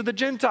diseases of the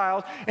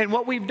Gentiles. And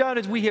what we've done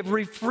is we have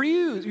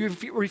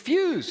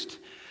refused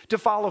to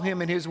follow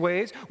him in his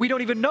ways. We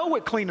don't even know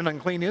what clean and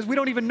unclean is. We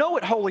don't even know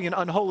what holy and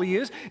unholy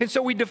is. And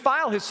so we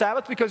defile his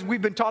Sabbath because we've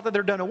been taught that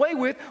they're done away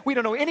with. We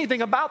don't know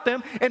anything about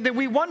them. And then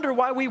we wonder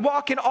why we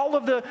walk in all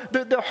of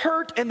the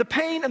hurt and the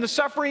pain and the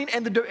suffering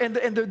and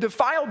the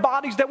defiled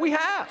bodies that we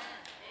have.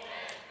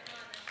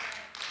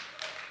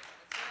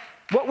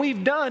 What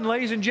we've done,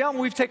 ladies and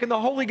gentlemen, we've taken the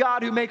holy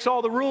God who makes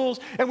all the rules,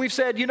 and we've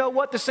said, you know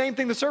what, the same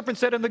thing the serpent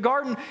said in the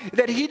garden,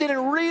 that he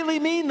didn't really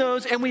mean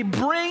those, and we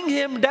bring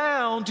him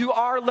down to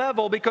our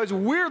level because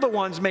we're the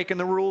ones making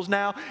the rules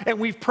now, and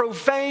we've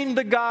profaned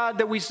the God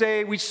that we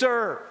say we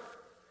serve.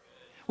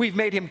 We've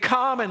made him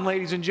common,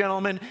 ladies and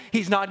gentlemen.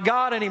 He's not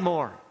God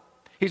anymore.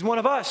 He's one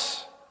of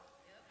us.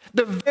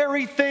 The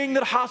very thing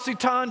that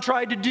Hasatan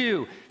tried to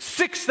do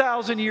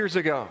 6,000 years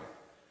ago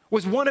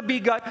was want to be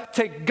God,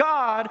 take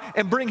God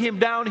and bring him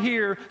down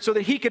here so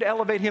that he could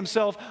elevate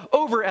himself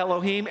over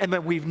Elohim, and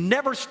that we've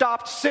never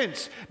stopped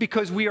since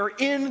because we are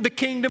in the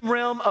kingdom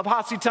realm of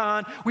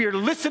Hasatan. We are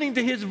listening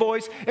to his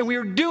voice, and we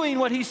are doing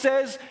what he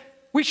says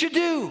we should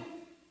do,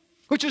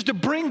 which is to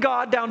bring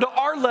God down to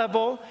our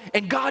level,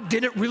 and God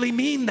didn't really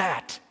mean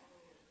that.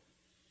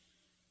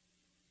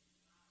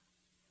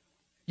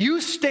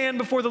 You stand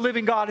before the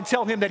living God and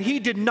tell him that he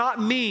did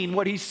not mean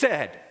what he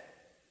said.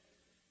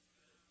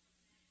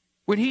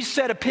 When he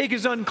said a pig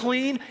is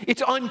unclean,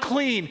 it's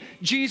unclean.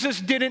 Jesus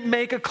didn't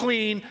make a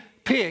clean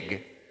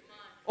pig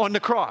on the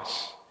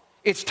cross.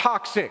 It's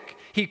toxic.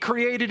 He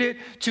created it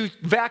to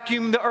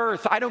vacuum the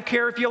earth. I don't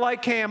care if you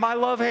like ham. I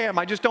love ham.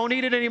 I just don't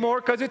eat it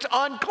anymore because it's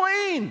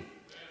unclean.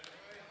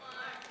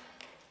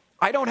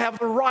 I don't have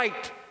the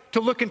right to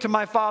look into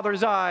my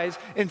Father's eyes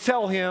and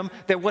tell him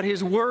that what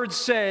his word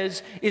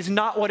says is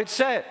not what it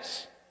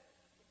says.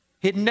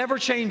 It never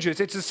changes.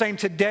 It's the same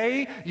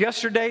today,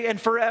 yesterday,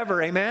 and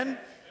forever. Amen?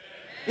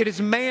 It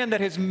is man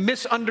that has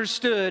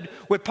misunderstood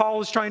what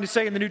Paul is trying to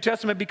say in the New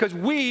Testament because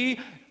we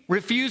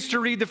refuse to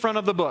read the front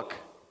of the book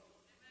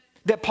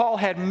that Paul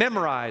had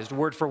memorized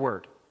word for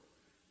word.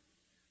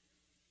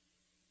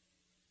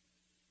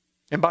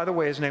 And by the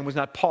way, his name was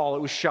not Paul, it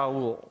was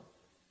Shaul.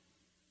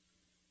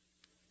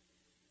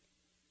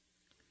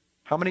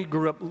 How many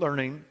grew up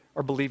learning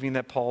or believing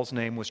that Paul's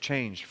name was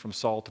changed from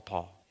Saul to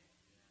Paul?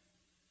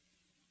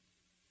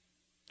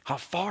 How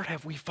far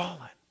have we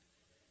fallen?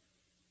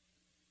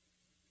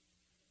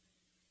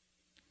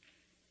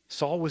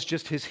 Saul was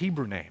just his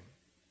Hebrew name.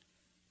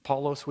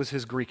 Paulos was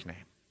his Greek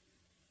name.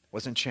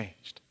 Wasn't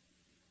changed.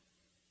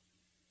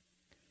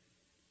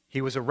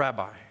 He was a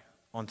rabbi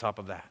on top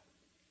of that.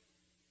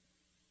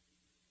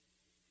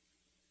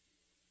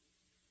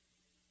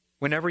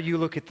 Whenever you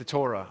look at the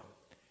Torah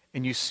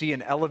and you see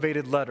an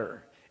elevated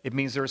letter, it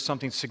means there is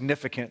something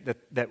significant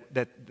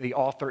that the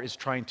author is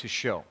trying to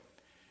show.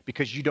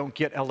 because you don't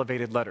get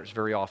elevated letters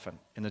very often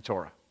in the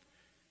Torah.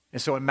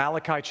 And so in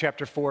Malachi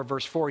chapter 4,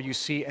 verse 4, you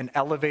see an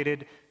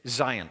elevated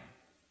Zayin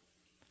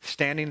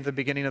standing at the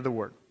beginning of the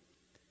word.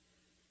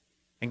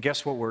 And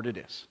guess what word it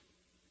is?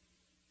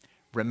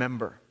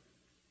 Remember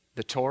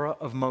the Torah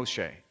of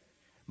Moshe,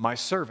 my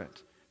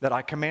servant, that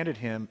I commanded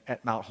him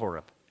at Mount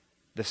Horeb,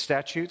 the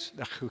statutes,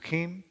 the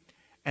chukim,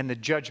 and the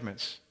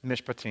judgments,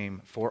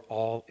 mishpatim, for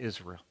all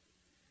Israel.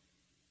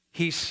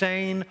 He's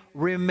saying,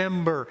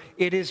 remember.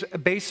 It is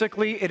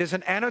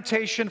an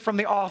annotation from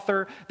the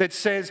author that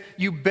says,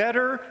 you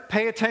better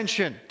pay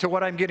attention to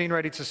what I'm getting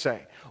ready to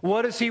say.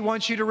 What does he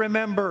want you to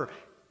remember?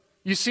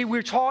 You see,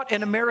 we're taught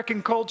in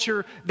American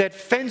culture that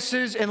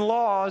fences and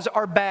laws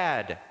are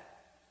bad.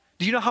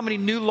 Do you know how many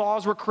new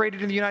laws were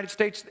created in the United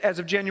States as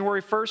of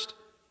January 1st?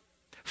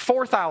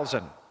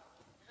 4,000.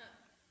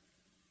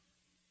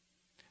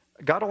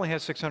 God only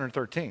has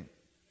 613.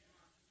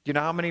 Do you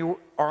know how many are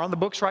on the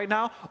books right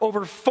now?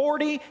 Over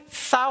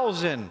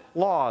 40,000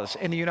 laws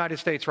in the United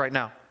States right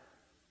now.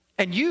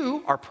 And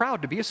you are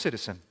proud to be a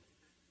citizen.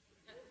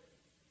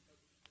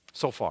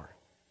 So far.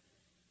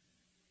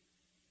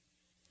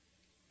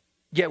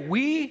 Yet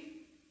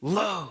we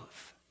loathe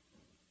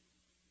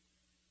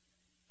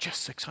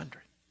just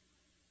 600.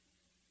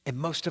 And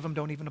most of them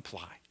don't even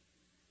apply.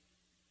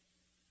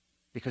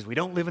 Because we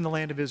don't live in the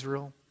land of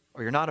Israel,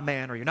 or you're not a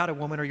man, or you're not a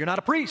woman, or you're not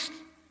a priest.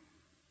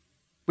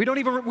 We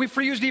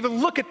refuse to even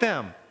look at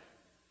them.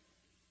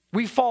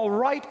 We fall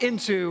right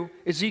into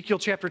Ezekiel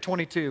chapter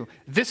 22.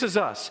 This is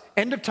us.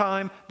 End of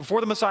time,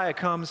 before the Messiah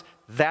comes.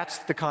 That's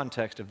the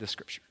context of this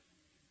scripture.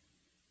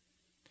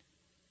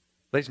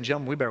 Ladies and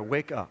gentlemen, we better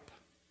wake up.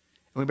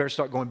 And we better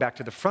start going back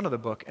to the front of the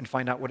book and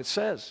find out what it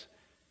says.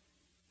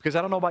 Because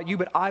I don't know about you,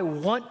 but I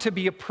want to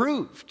be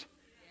approved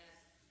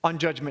on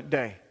Judgment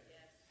Day.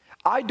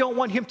 I don't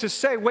want him to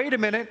say, wait a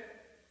minute,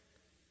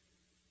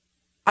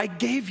 I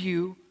gave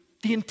you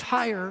the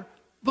entire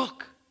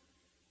book.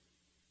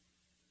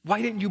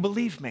 Why didn't you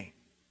believe me?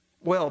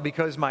 Well,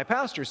 because my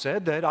pastor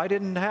said that I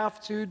didn't have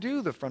to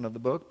do the front of the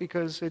book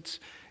because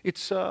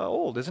it's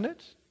old, isn't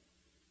it?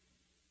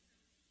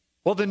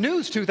 Well, the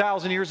new's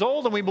 2,000 years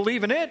old and we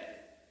believe in it.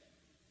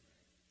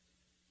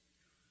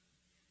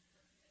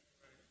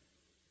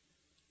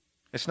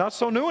 It's not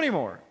so new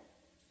anymore.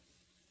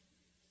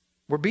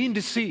 We're being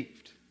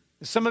deceived.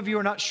 Some of you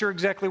are not sure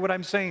exactly what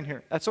I'm saying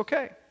here. That's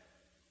okay.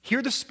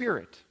 Hear the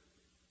Spirit,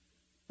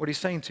 what he's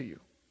saying to you.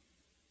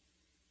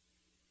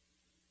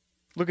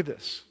 Look at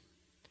this.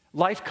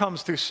 Life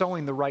comes through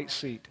sowing the right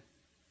seed.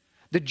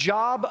 The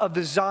job of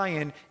the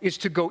Zayin is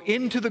to go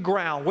into the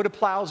ground. What do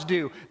plows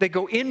do? They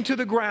go into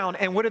the ground,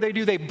 and what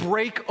do? They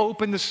break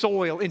open the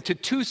soil into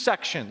two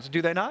sections.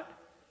 Do they not?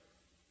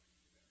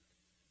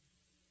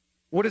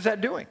 What is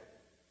that doing?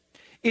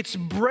 It's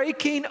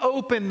breaking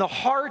open the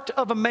heart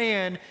of a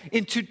man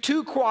into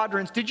two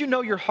quadrants. Did you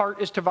know your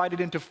heart is divided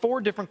into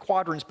 4 different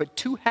quadrants, but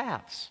 2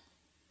 halves?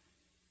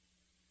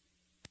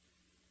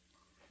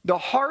 The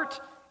heart,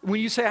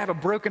 when you say I have a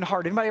broken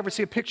heart, anybody ever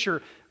see a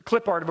picture,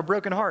 clip art of a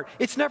broken heart?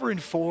 It's never in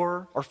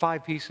 4 or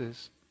 5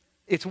 pieces.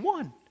 It's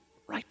one,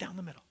 right down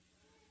the middle.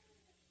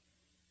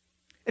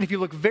 And if you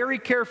look very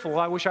careful,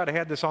 I wish I'd have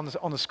had this on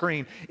the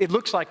screen, it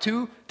looks like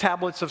 2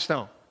 tablets of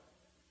stone.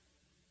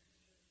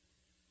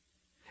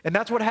 And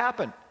that's what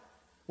happened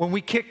when we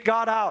kicked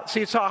God out.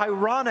 See, it's so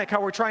ironic how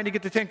we're trying to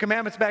get the 10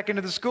 Commandments back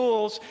into the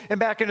schools and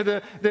back into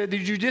the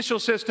judicial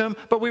system,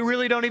 but we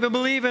really don't even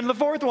believe in the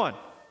 4th one.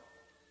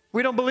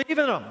 We don't believe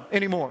in them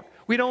anymore.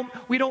 We don't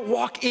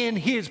walk in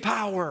his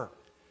power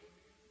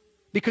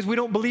because we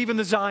don't believe in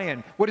the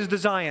Zayin. What is the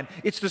Zayin?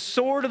 It's the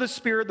sword of the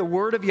Spirit, the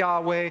word of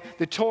Yahweh.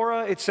 The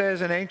Torah, it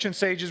says, and ancient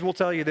sages will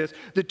tell you this,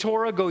 the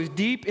Torah goes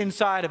deep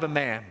inside of a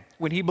man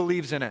when he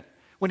believes in it.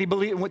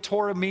 What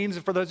Torah means,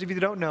 for those of you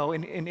that don't know,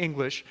 in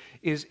English,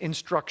 is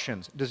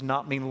instructions. It does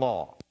not mean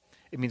law.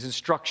 It means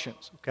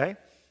instructions, okay?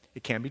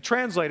 It can be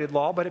translated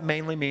law, but it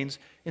mainly means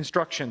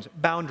instructions,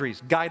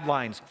 boundaries,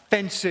 guidelines,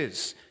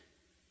 fences.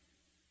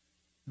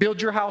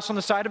 Build your house on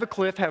the side of a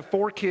cliff, have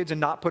 4 kids,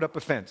 and not put up a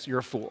fence. You're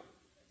a fool.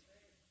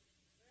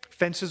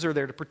 Fences are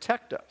there to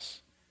protect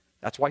us.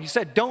 That's why he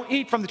said, don't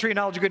eat from the tree of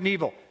knowledge of good and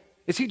evil.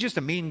 Is he just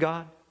a mean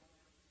God?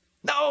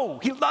 No,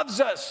 he loves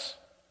us.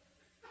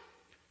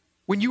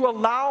 When you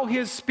allow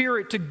his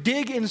Spirit to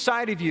dig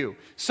inside of you,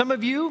 some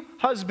of you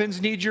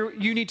husbands need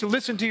to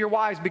listen to your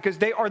wives because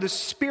they are the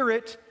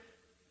Spirit,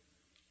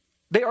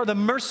 they are the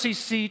mercy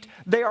seat,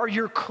 they are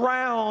your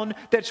crown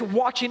that's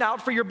watching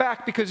out for your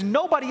back because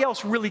nobody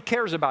else really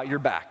cares about your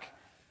back.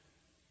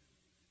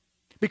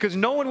 Because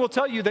no one will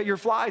tell you that your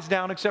fly's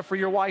down except for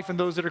your wife and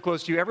those that are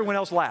close to you. Everyone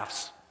else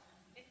laughs.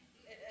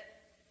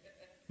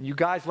 And you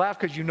guys laugh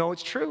because you know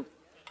it's true.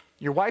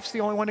 Your wife's the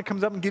only one that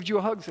comes up and gives you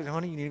a hug and says,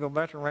 honey, you need to go to the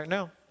bathroom right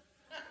now.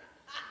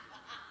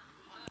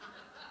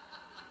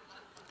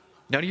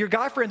 None of your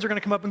guy friends are going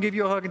to come up and give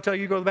you a hug and tell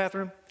you to go to the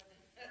bathroom.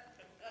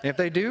 And if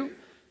they do,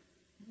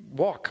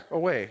 walk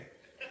away.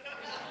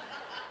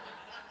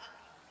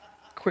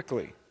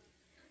 Quickly.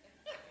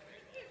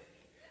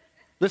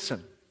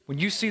 Listen, when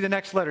you see the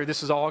next letter,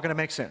 this is all going to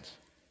make sense.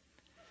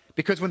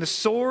 Because when the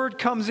sword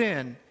comes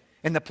in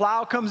and the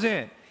plow comes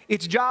in,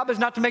 its job is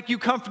not to make you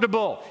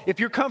comfortable. If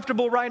you're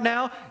comfortable right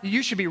now,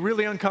 you should be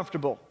really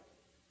uncomfortable.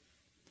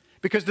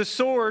 Because the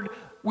sword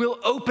will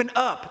open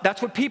up.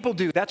 That's what people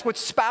do. That's what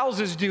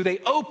spouses do. They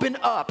open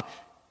up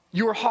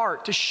your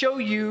heart to show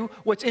you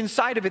what's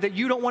inside of it that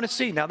you don't want to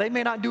see. Now, they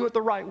may not do it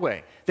the right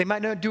way. They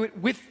might not do it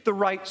with the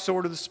right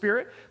sword of the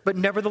Spirit, but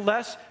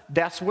nevertheless,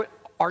 that's what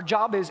our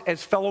job is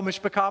as fellow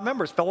Mishpachah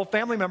members, fellow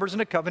family members in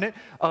a covenant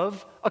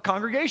of a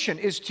congregation,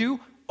 is to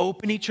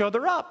open each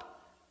other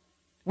up.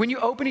 When you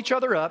open each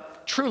other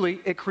up, truly,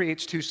 it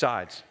creates two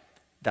sides.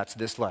 That's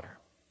this letter.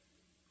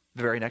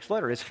 The very next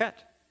letter is Het.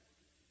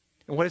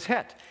 And what is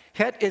Het?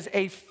 Het is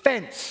a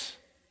fence.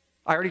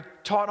 I already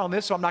taught on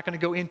this, so I'm not going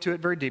to go into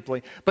it very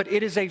deeply. But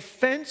it is a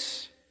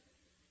fence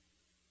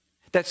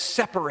that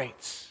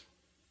separates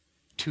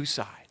two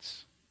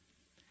sides.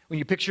 When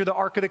you picture the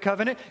Ark of the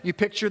Covenant, you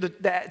picture the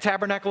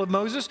tabernacle of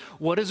Moses.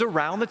 What is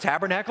around the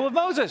tabernacle of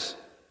Moses?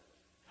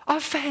 A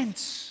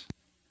fence.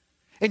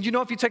 And you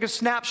know, if you take a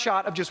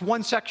snapshot of just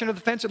one section of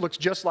the fence, it looks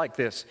just like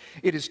this.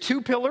 It is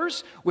two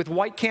pillars with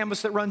white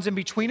canvas that runs in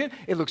between it.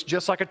 It looks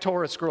just like a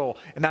Torah scroll.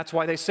 And that's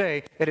why they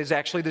say it is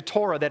actually the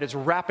Torah that is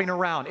wrapping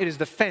around. It is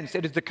the fence.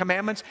 It is the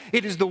commandments.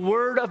 It is the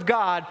Word of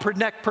God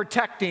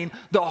protecting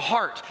the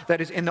heart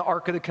that is in the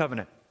Ark of the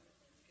Covenant.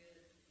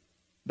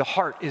 The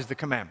heart is the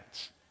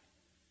commandments,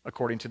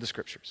 according to the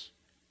Scriptures.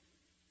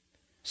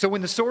 So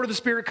when the sword of the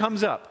Spirit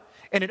comes up,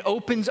 and it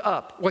opens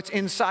up what's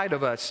inside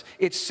of us,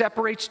 it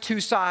separates two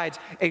sides.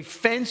 A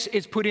fence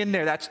is put in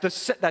there. That's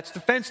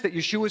the fence that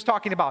Yeshua is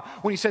talking about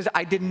when he says,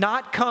 I did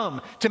not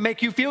come to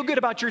make you feel good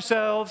about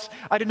yourselves.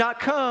 I did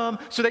not come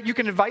so that you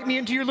can invite me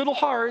into your little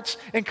hearts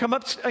and come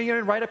up,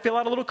 and fill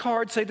out a little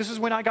card, say this is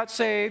when I got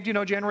saved,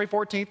 January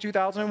 14th,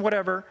 2000, and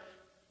whatever.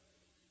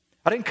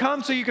 I didn't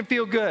come so you can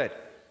feel good.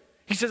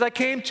 He says, I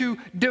came to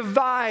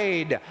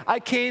divide. I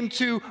came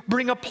to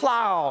bring a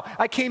plow.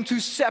 I came to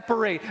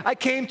separate. I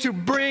came to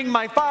bring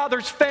my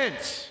Father's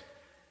fence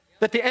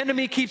that the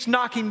enemy keeps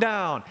knocking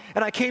down.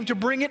 And I came to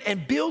bring it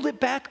and build it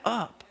back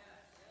up.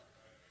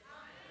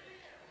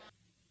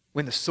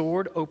 When the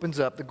sword opens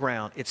up the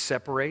ground, it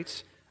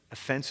separates. A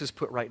fence is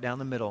put right down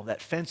the middle.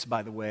 That fence,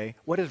 by the way,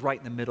 what is right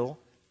in the middle?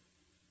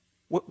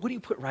 What do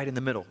you put right in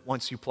the middle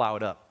once you plow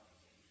it up?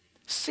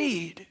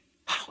 Seed.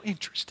 How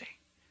interesting.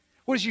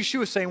 What does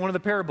Yeshua say in one of the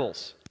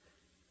parables?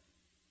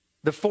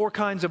 The four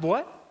kinds of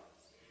what?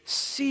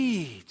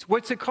 Seeds.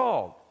 What's it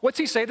called? What's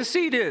he say the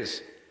seed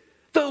is?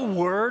 The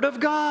Word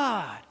of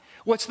God.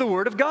 What's the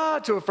Word of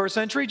God to a first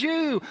century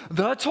Jew?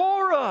 The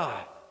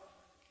Torah.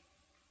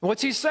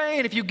 What's he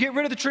saying? If you get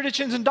rid of the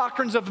traditions and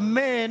doctrines of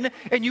men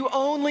and you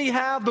only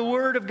have the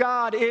Word of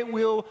God, it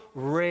will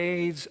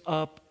raise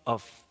up a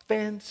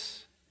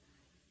fence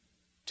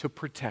to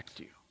protect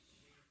you.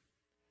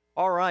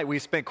 All right, we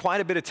spent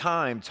quite a bit of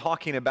time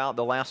talking about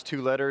the last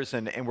two letters,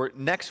 and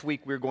next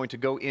week we're going to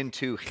go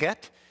into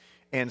Het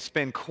and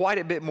spend quite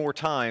a bit more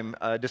time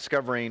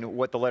discovering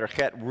what the letter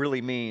Het really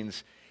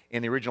means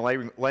in the original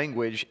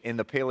language in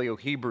the Paleo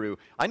Hebrew.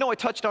 I know I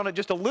touched on it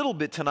just a little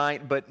bit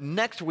tonight, but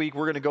next week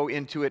we're going to go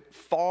into it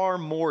far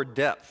more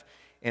depth,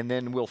 and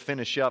then we'll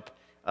finish up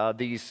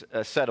these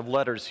set of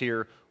letters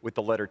here with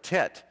the letter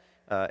Tet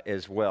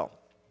as well.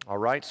 All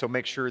right, so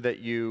make sure that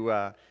you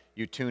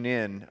tune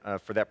in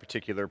for that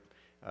particular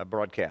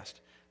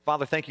broadcast.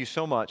 Father, thank you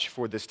so much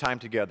for this time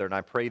together, and I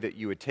pray that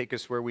you would take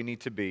us where we need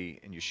to be.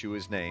 In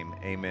Yeshua's name,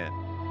 amen.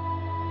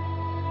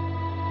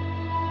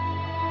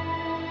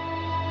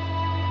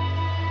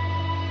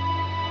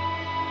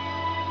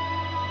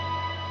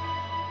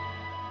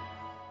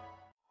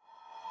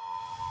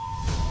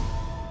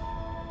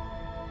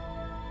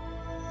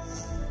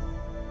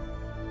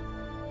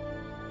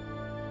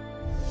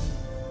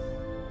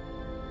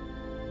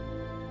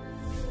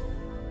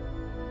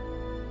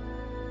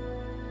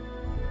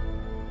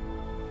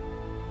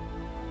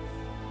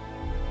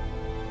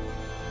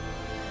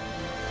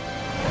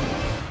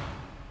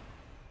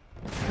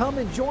 Come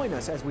and join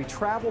us as we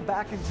travel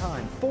back in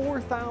time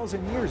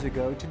 4,000 years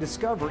ago to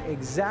discover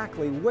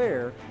exactly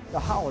where the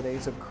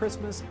holidays of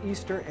Christmas,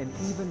 Easter, and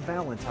even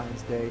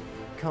Valentine's Day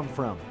come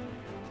from.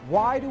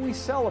 Why do we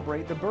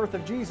celebrate the birth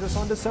of Jesus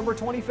on December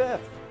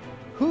 25th?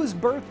 Whose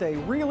birthday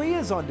really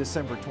is on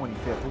December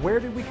 25th? Where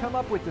did we come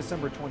up with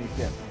December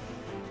 25th?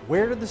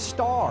 Where did the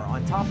star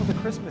on top of the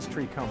Christmas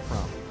tree come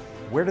from?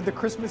 Where did the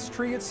Christmas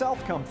tree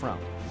itself come from?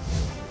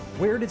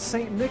 Where did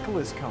St.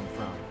 Nicholas come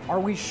from? Are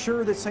we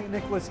sure that St.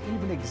 Nicholas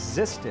even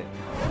existed?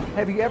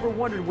 Have you ever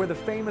wondered where the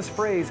famous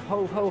phrase,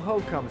 ho, ho,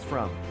 ho, comes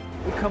from?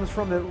 It comes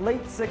from the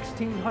late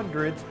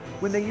 1600s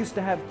when they used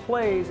to have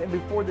plays, and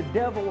before the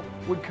devil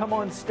would come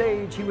on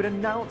stage, he would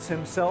announce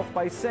himself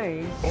by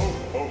saying, ho,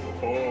 ho,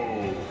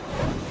 ho.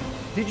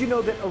 Did you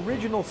know that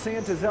original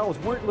Santa's elves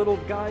weren't little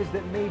guys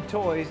that made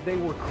toys? They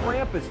were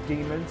Krampus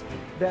demons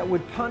that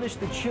would punish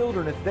the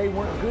children if they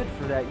weren't good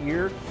for that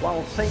year,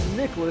 while St.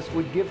 Nicholas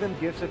would give them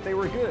gifts if they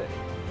were good.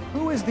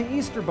 Who is the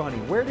Easter Bunny?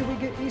 Where do we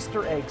get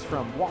Easter eggs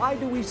from? Why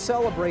do we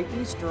celebrate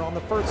Easter on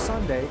the first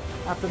Sunday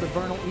after the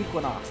vernal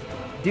equinox?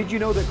 Did you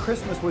know that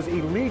Christmas was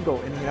illegal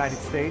in the United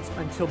States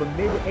until the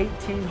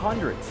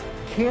mid-1800s?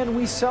 Can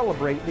we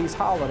celebrate these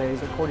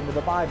holidays according to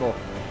the Bible?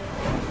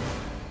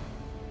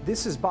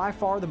 This is by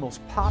far the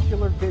most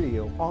popular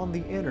video on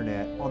the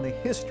internet on the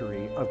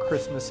history of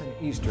Christmas and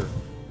Easter.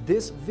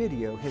 This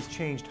video has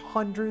changed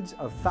hundreds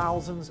of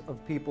thousands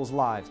of people's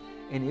lives,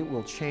 and it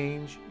will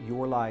change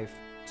your life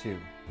too.